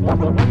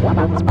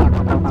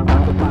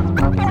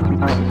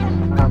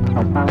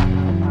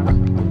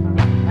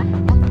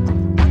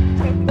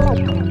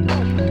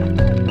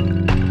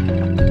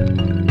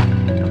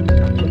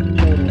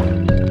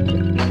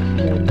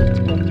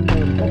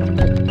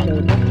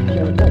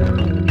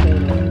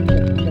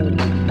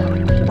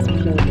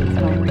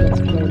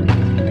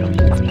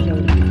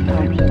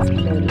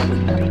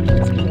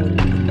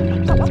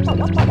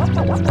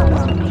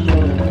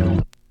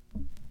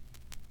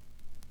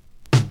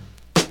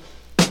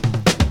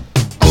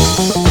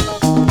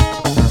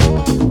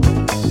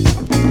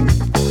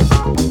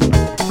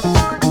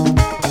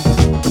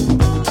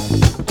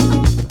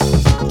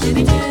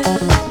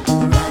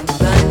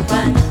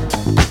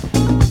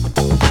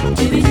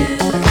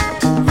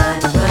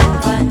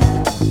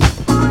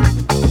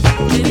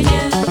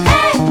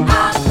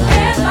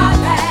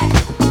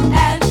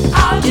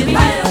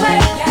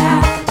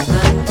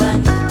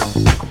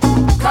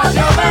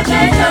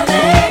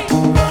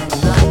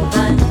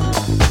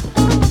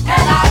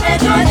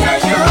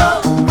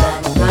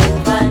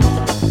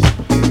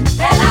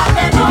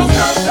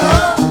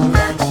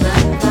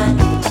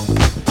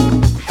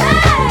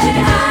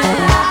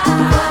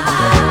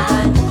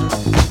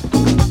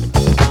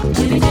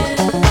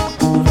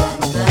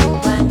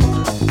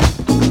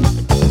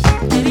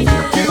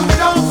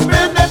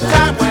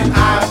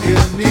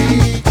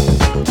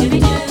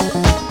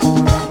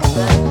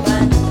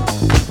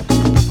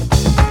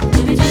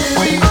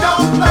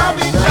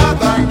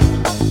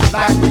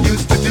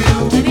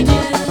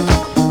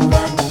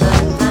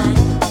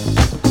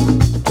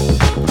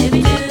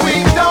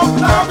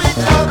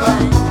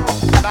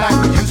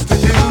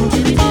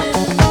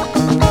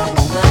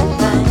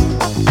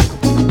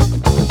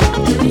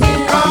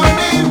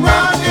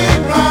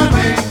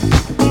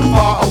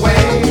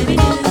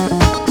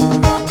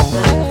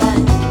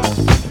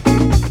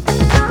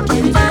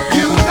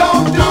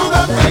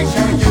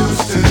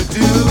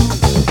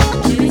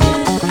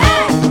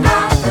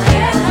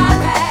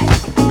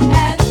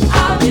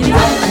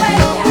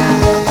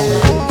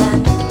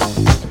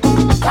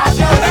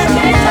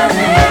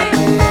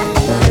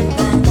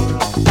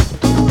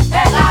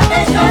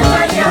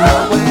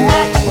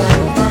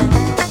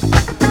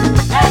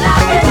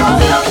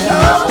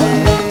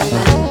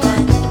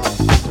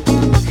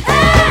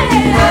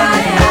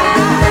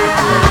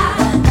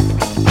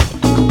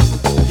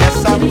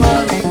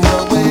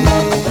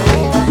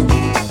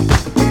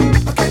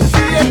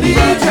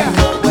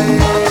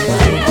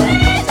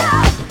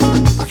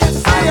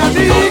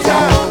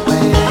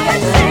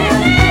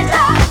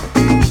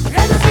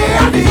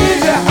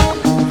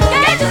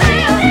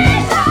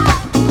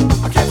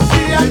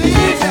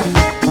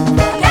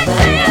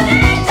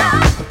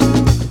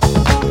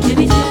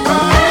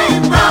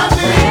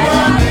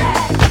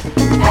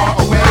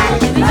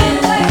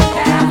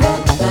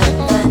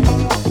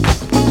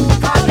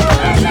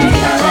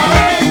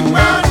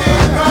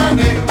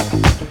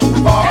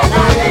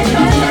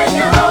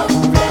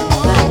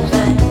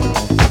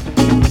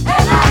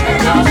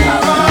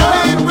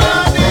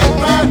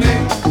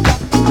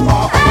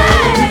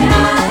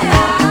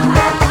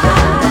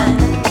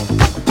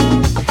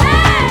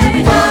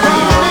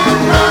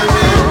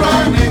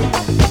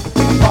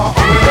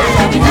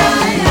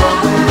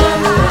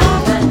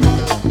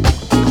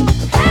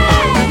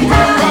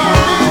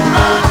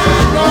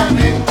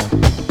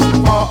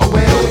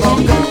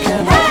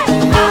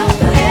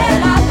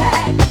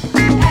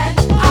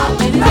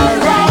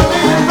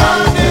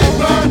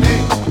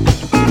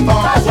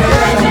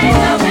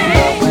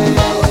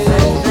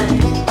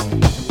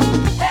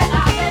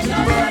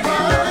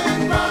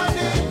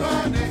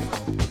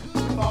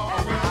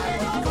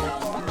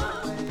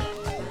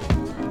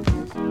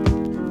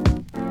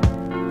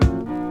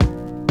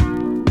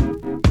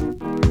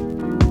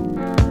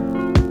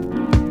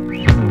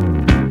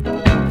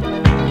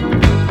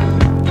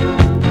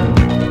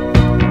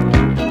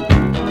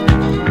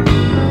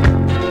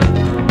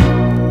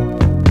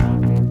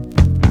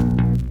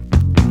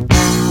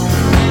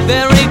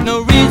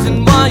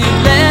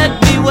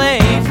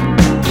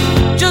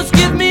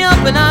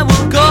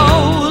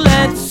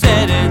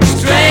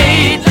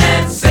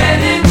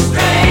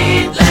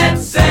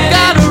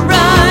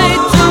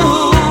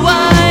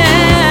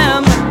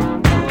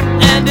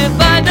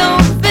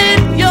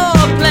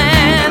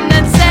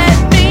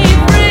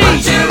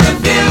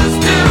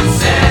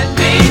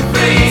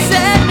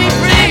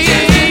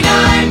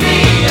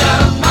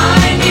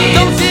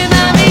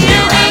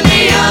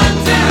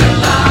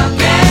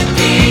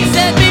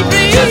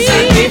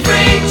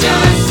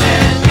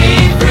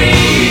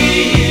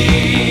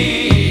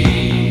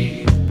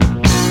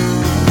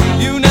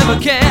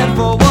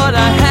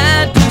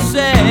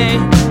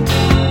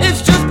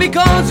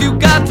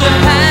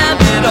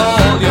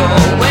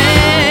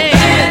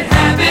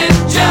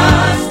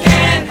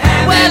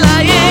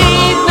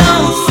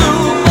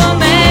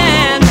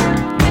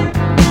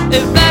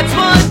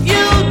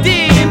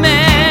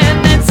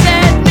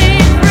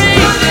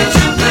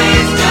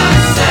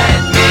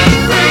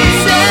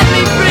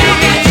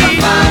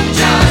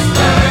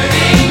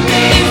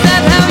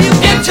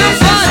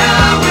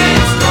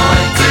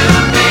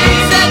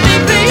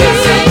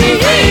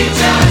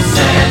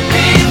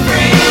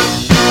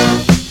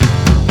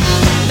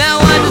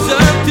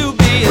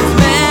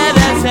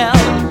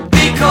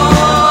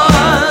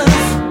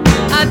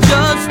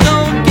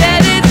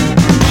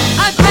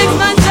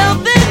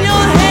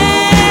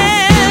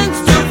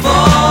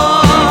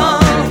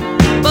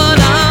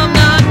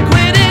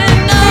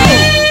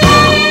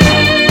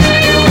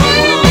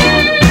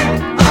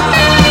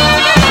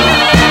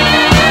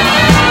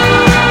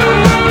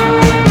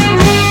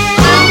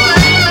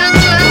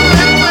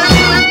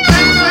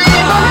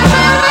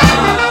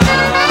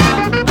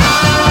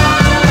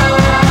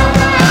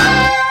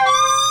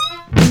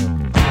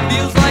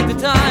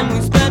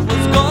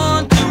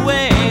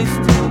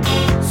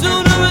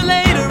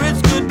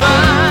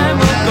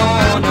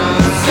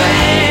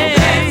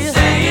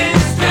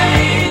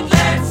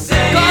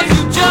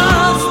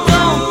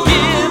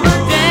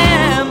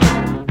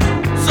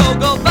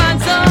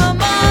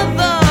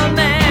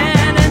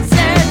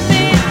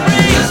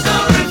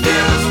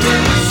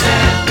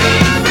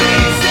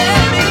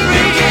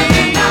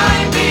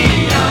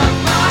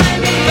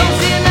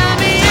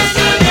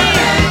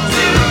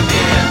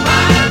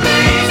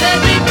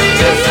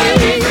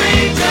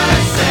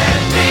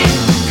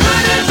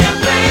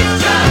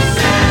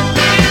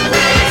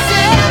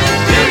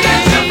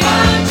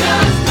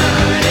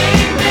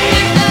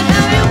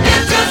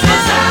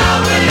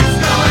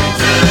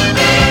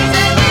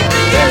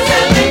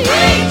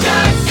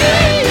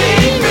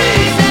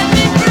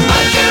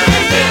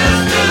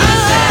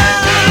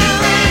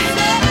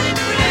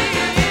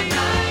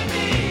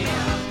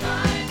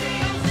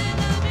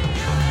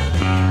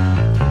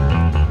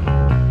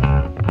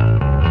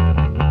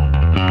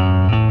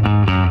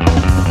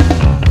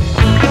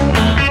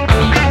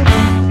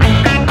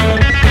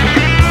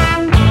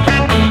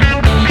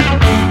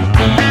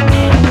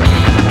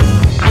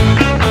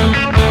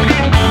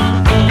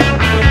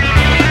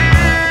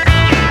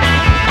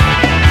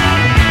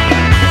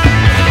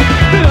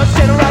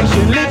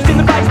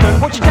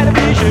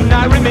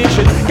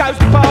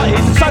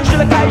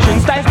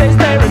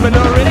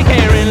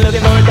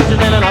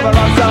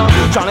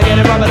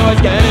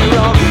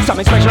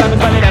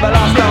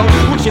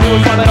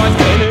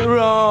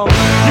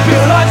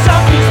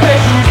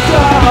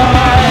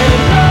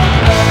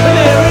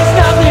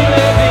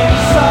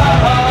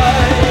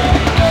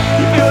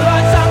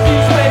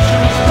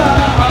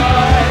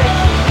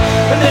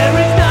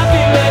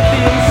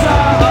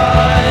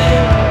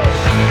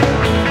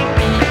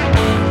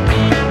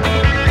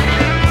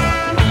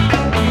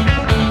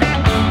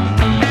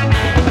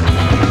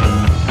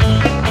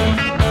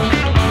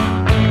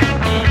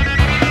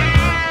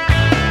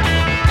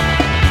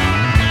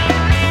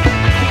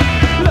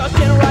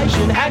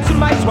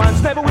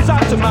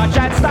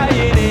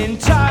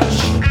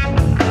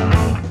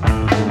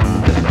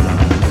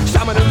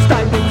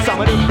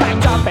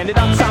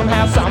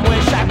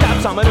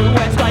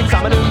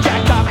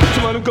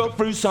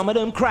through, some of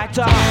them cracked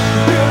up.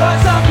 Feel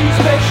like something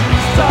special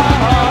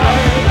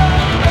inside,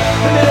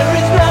 and there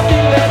is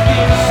nothing left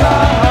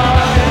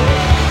inside.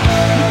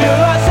 You feel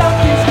like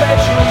something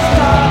special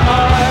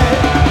inside,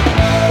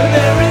 and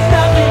there is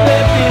nothing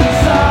left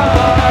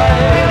inside.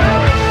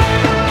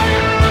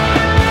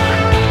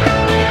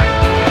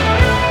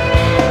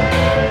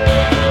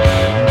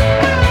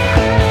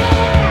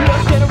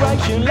 Lost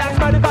generation, lacks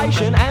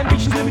motivation,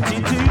 ambitions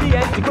limited to the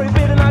end. Degree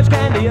bitter nose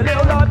candy, a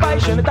little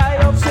libation, a day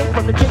off sick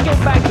from the chicken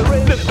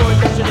factory. Look for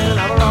attention in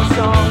another old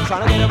song,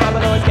 trying to get a rubber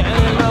noise, getting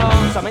it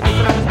wrong. Something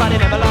different happens, but it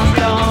never lasts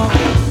long.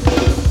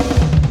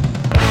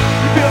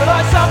 You feel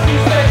like something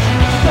special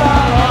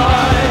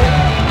inside,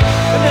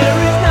 and there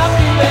is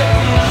nothing left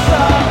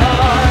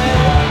inside.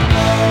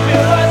 You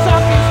feel like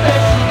something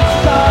special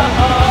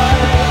inside,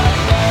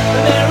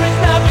 and there is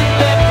nothing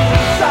left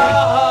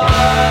inside.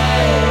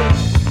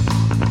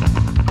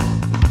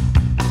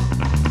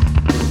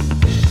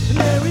 And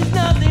there is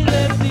nothing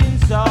left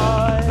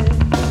inside.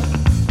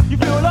 You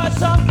feel like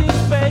something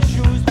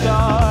special's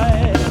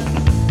died,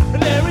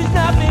 and there is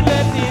nothing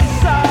left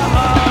inside.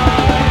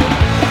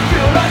 You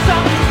feel like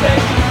something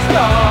special's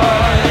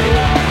died,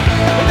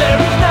 and there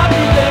is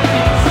nothing left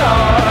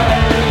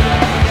inside.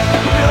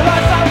 You feel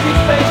like something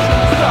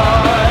special's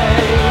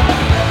died,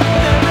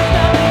 and there is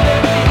nothing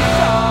left inside.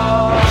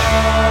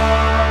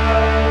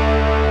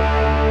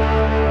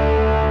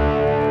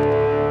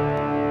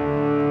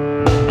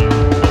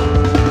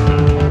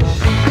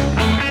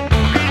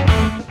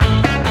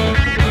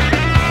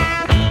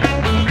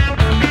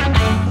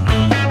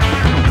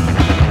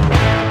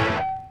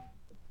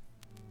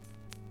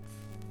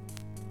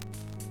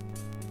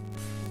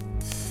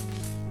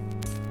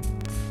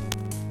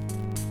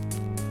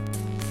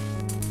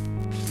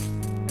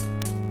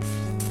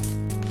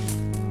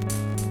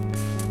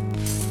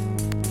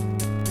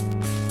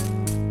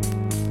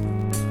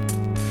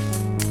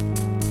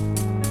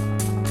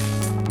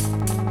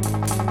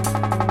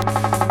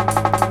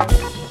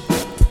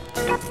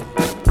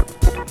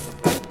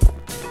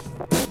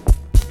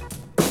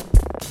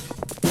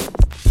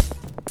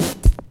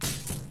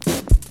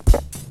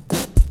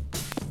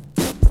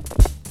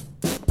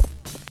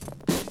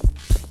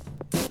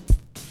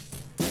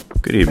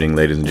 Good evening,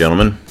 ladies and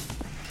gentlemen.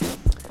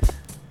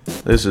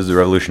 This is the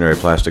Revolutionary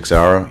Plastics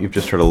Hour. You've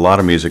just heard a lot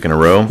of music in a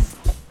row,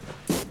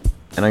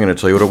 and I'm going to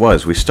tell you what it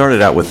was. We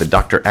started out with the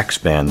Dr. X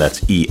Band,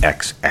 that's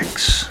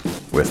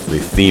EXX, with the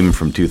theme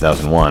from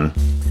 2001,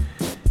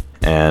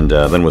 and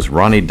then was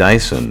Ronnie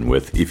Dyson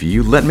with If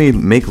You Let Me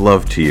Make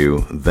Love to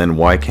You, Then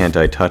Why Can't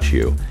I Touch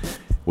You,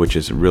 which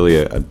is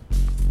really a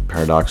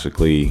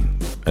paradoxically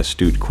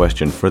astute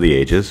question for the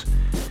ages.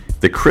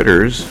 The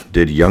Critters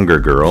did Younger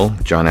Girl,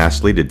 John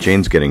Astley did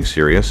Jane's Getting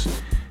Serious,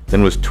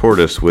 then was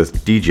Tortoise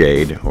with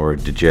DJ'd, or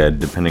DJ'd,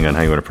 depending on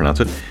how you want to pronounce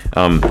it.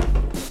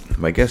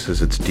 My guess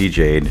is it's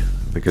DJ'd,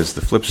 because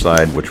the flip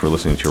side, which we're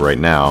listening to right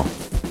now,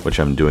 which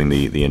I'm doing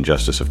the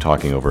injustice of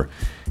talking over,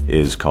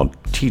 is called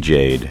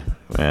TJ'd,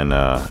 and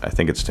I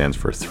think it stands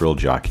for Thrill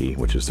Jockey,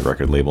 which is the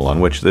record label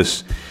on which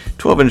this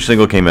 12-inch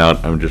single came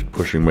out. I'm just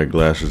pushing my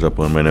glasses up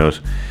on my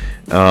nose.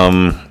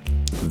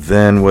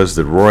 Then was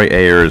the Roy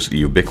Ayers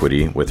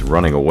Ubiquity with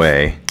Running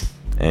Away,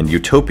 and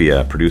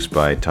Utopia, produced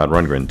by Todd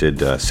Rundgren, did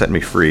Set Me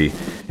Free.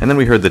 And then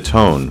we heard The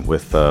Tone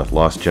with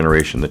Lost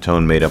Generation, The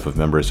Tone made up of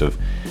members of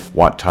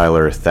Wat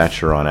Tyler,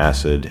 Thatcher on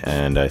Acid,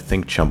 and I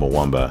think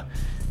Chumbawamba,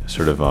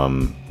 sort of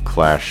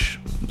Clash,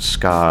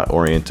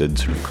 ska-oriented,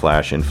 sort of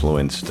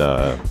Clash-influenced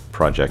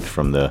project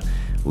from the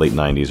late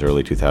 90s,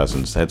 early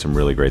 2000s. They had some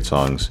really great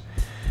songs.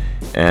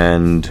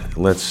 And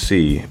let's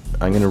see,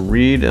 I'm going to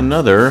read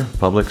another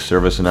public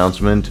service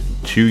announcement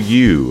to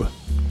you.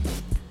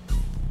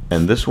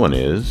 And this one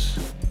is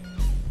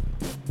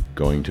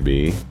going to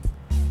be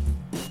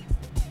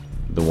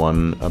the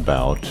one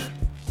about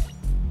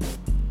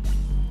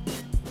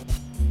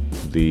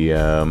the,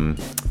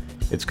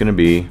 it's going to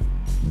be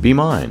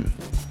Mine.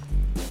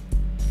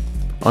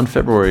 On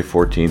February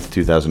 14th,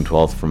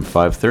 2012, from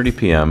 5:30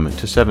 p.m.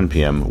 to 7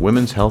 p.m.,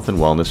 Women's Health and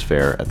Wellness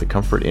Fair at the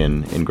Comfort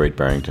Inn in Great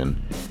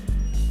Barrington.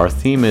 Our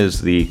theme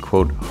is the,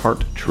 quote,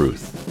 Heart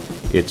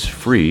Truth. It's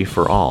free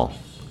for all.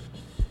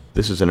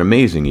 This is an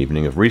amazing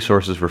evening of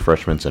resources,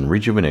 refreshments, and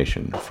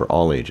rejuvenation for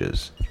all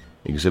ages.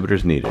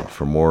 Exhibitors needed.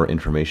 For more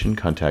information,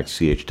 contact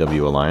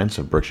CHW Alliance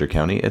of Berkshire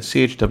County at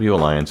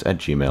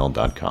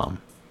chwalliance@gmail.com.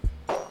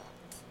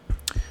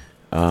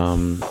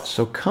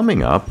 So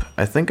coming up,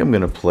 I think I'm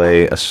going to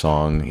play a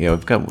song.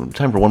 I've got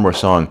time for one more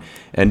song.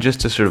 And just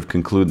to sort of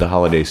conclude the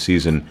holiday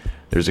season,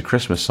 there's a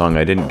Christmas song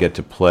I didn't get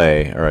to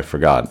play, or I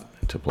forgot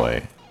to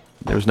play.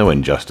 There was no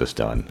injustice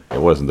done.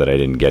 It wasn't that I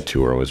didn't get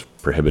to or was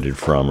prohibited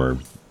from or,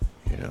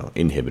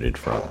 inhibited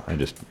from.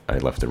 I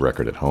left the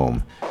record at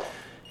home.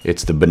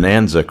 It's the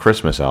Bonanza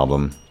Christmas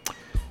album,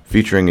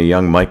 featuring a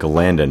young Michael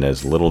Landon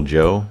as Little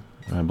Joe.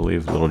 I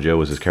believe Little Joe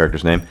was his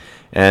character's name.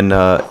 And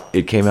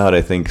it came out,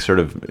 I think, sort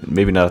of,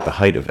 maybe not at the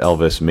height of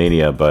Elvis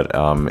mania, but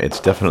it's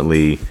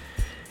definitely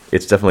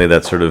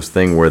that sort of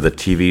thing where the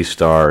TV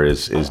star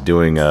is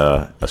doing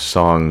a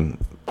song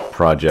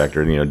project,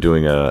 or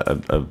doing a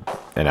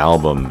an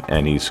album,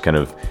 and he's kind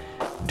of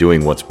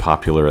doing what's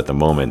popular at the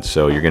moment.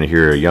 So you're going to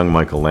hear a young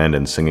Michael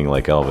Landon singing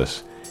like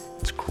Elvis.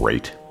 It's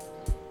great.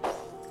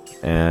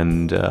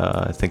 And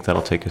I think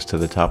that'll take us to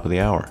the top of the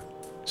hour.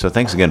 So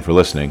thanks again for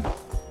listening.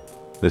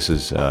 This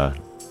is the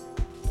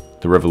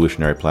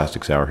Revolutionary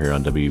Plastics Hour here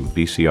on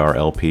WBCR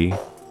LP.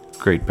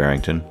 Great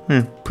Barrington.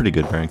 Pretty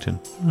good Barrington.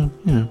 All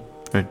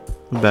right,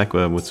 we'll be back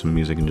with some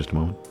music in just a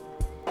moment.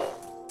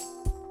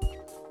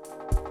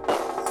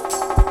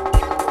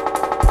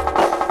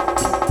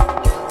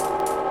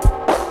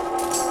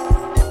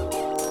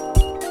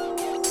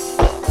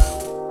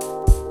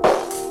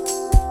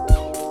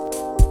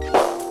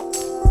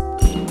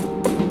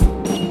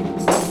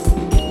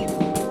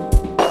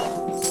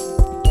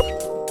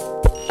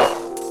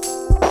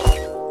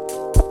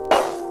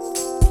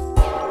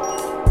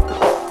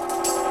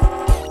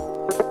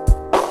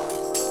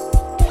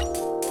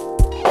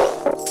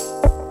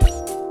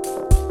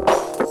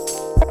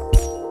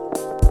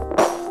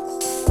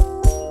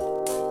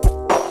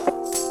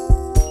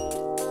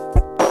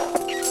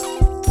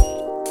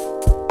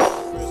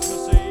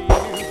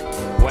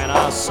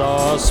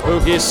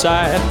 Spooky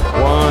sight,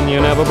 one you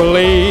never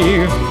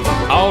believe.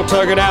 All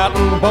tuckered out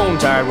and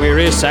bone-tired,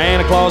 weary,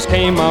 Santa Claus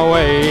came my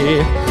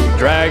way,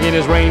 dragging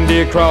his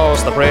reindeer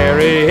across the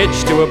prairie,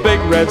 hitched to a big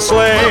red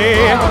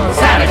sleigh.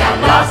 Santa got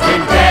lost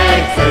in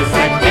Texas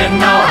and didn't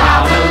know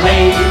how to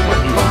leave.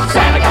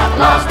 Santa got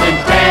lost in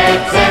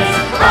Texas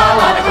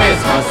all on a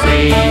Christmas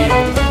Eve.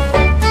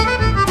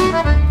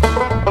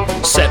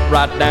 Sit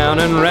right down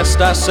and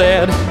rest, I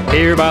said,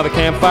 here by the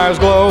campfire's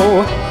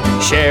glow.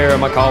 Share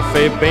my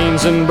coffee,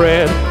 beans, and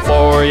bread,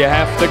 for you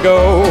have to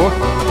go.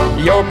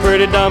 You're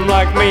pretty dumb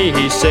like me,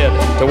 he said,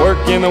 to work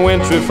in the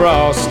wintry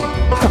frost.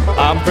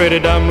 I'm pretty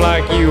dumb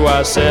like you,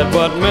 I said,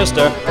 but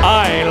mister,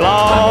 I ain't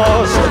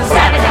lost.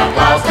 Santa got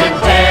lost in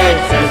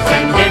Texas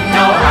and didn't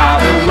know how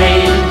to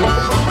leave.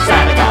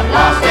 Santa got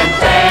lost in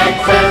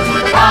Texas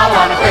all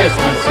on a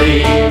Christmas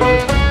Eve.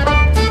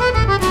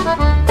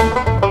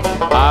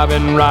 I've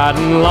been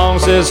riding along,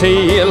 says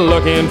he,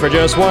 looking for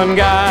just one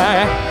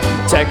guy.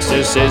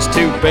 Texas is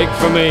too big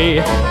for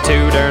me,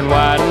 too darn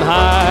wide and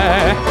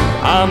high.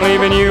 I'm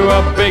leaving you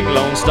a big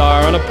Lone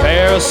Star and a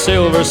pair of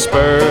silver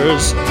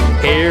spurs.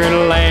 Here in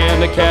a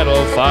land of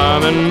cattle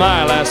farming,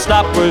 my last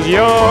stop was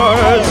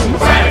yours.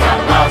 Santa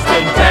got lost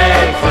in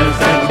Texas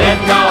and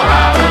didn't know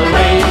how to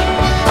leave.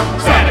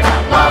 Santa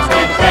got lost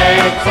in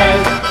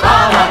Texas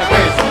all on a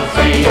Christmas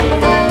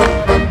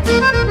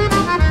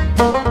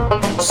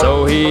Eve.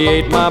 So he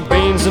ate my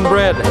beans and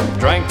bread,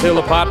 drank till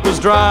the pot was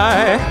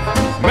dry.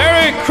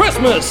 Merry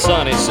Christmas,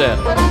 son, he said,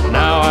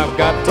 now I've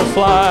got to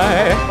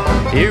fly.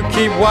 You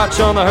keep watch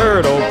on the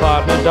herd, old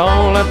partner,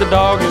 don't let the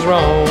doggies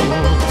roam.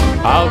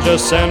 I'll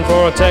just send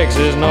for a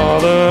Texas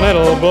Northern,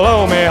 it'll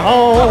blow me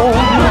home.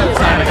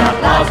 Santa got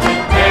lost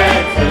in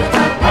Texas,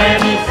 but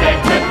when he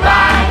said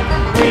goodbye,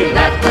 he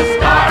left the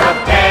star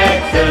of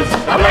Texas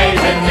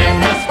blazing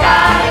in the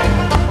sky.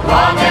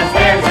 Long as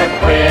there's a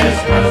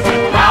Christmas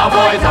and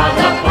cowboys on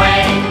the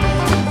plain,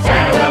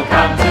 Santa will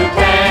come to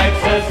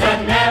Texas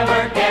and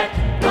never get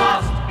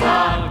lost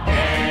again.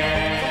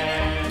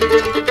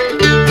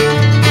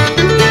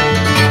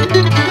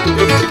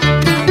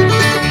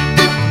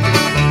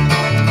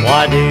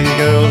 Why do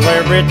girls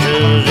wear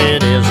breeches?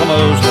 It is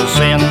almost a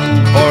sin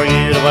for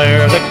you to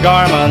wear the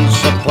garments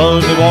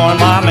supposed to be worn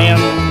by men.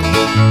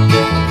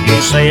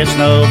 You say it's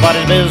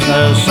nobody's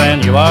business,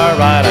 and you are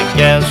right, I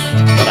guess.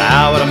 But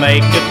how would it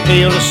make it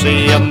feel to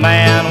see a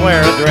man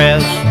wear a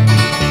dress?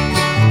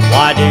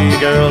 Why do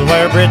girls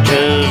wear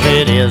breeches?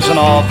 It is an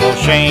awful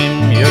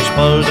shame. You're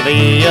supposed to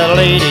be a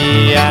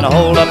lady and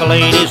hold up a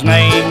lady's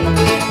name.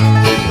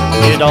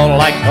 You don't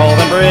like to call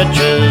them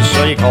breeches,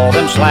 so you call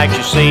them slacks,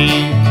 you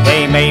see.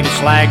 They may be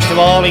slacks to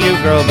all of you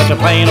girls, but they're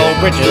plain old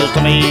breeches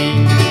to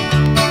me.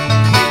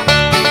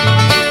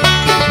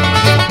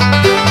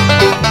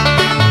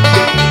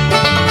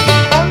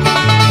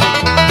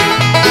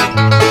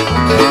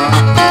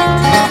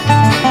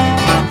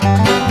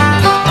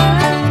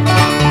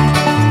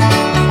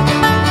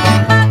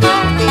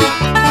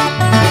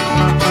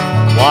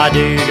 Why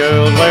do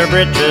girls wear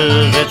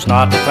breeches? It's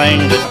not the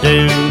thing to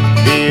do.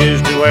 You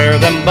used to wear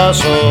them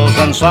bustles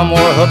and some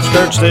wore hoop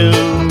skirts too.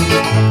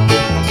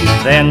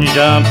 Then you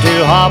jump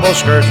to hobble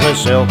skirts with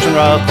silks and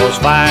ruffles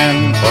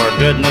fine. For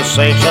goodness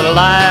sakes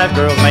alive,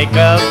 girls, make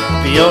up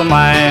your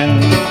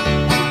mind.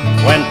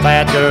 When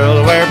fat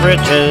girls wear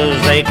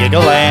breeches, they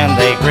giggle and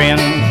they grin,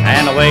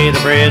 and the way the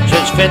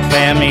breeches fit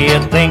them,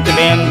 you'd think they've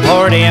been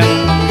poured in.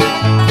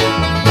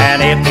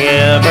 And if you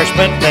ever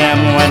split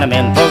them when the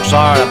men folks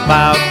are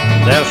about,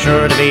 they'll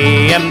sure to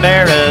be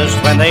embarrassed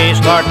when they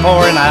start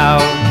pouring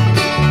out.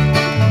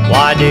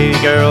 Why do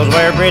girls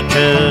wear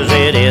breeches?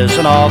 It is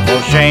an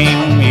awful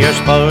shame. You're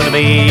supposed to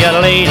be a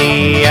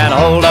lady and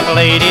hold up a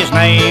lady's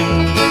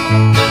name.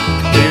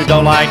 You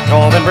don't like to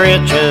call them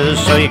breeches,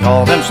 so you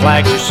call them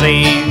slacks, you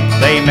see.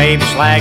 They may be slacks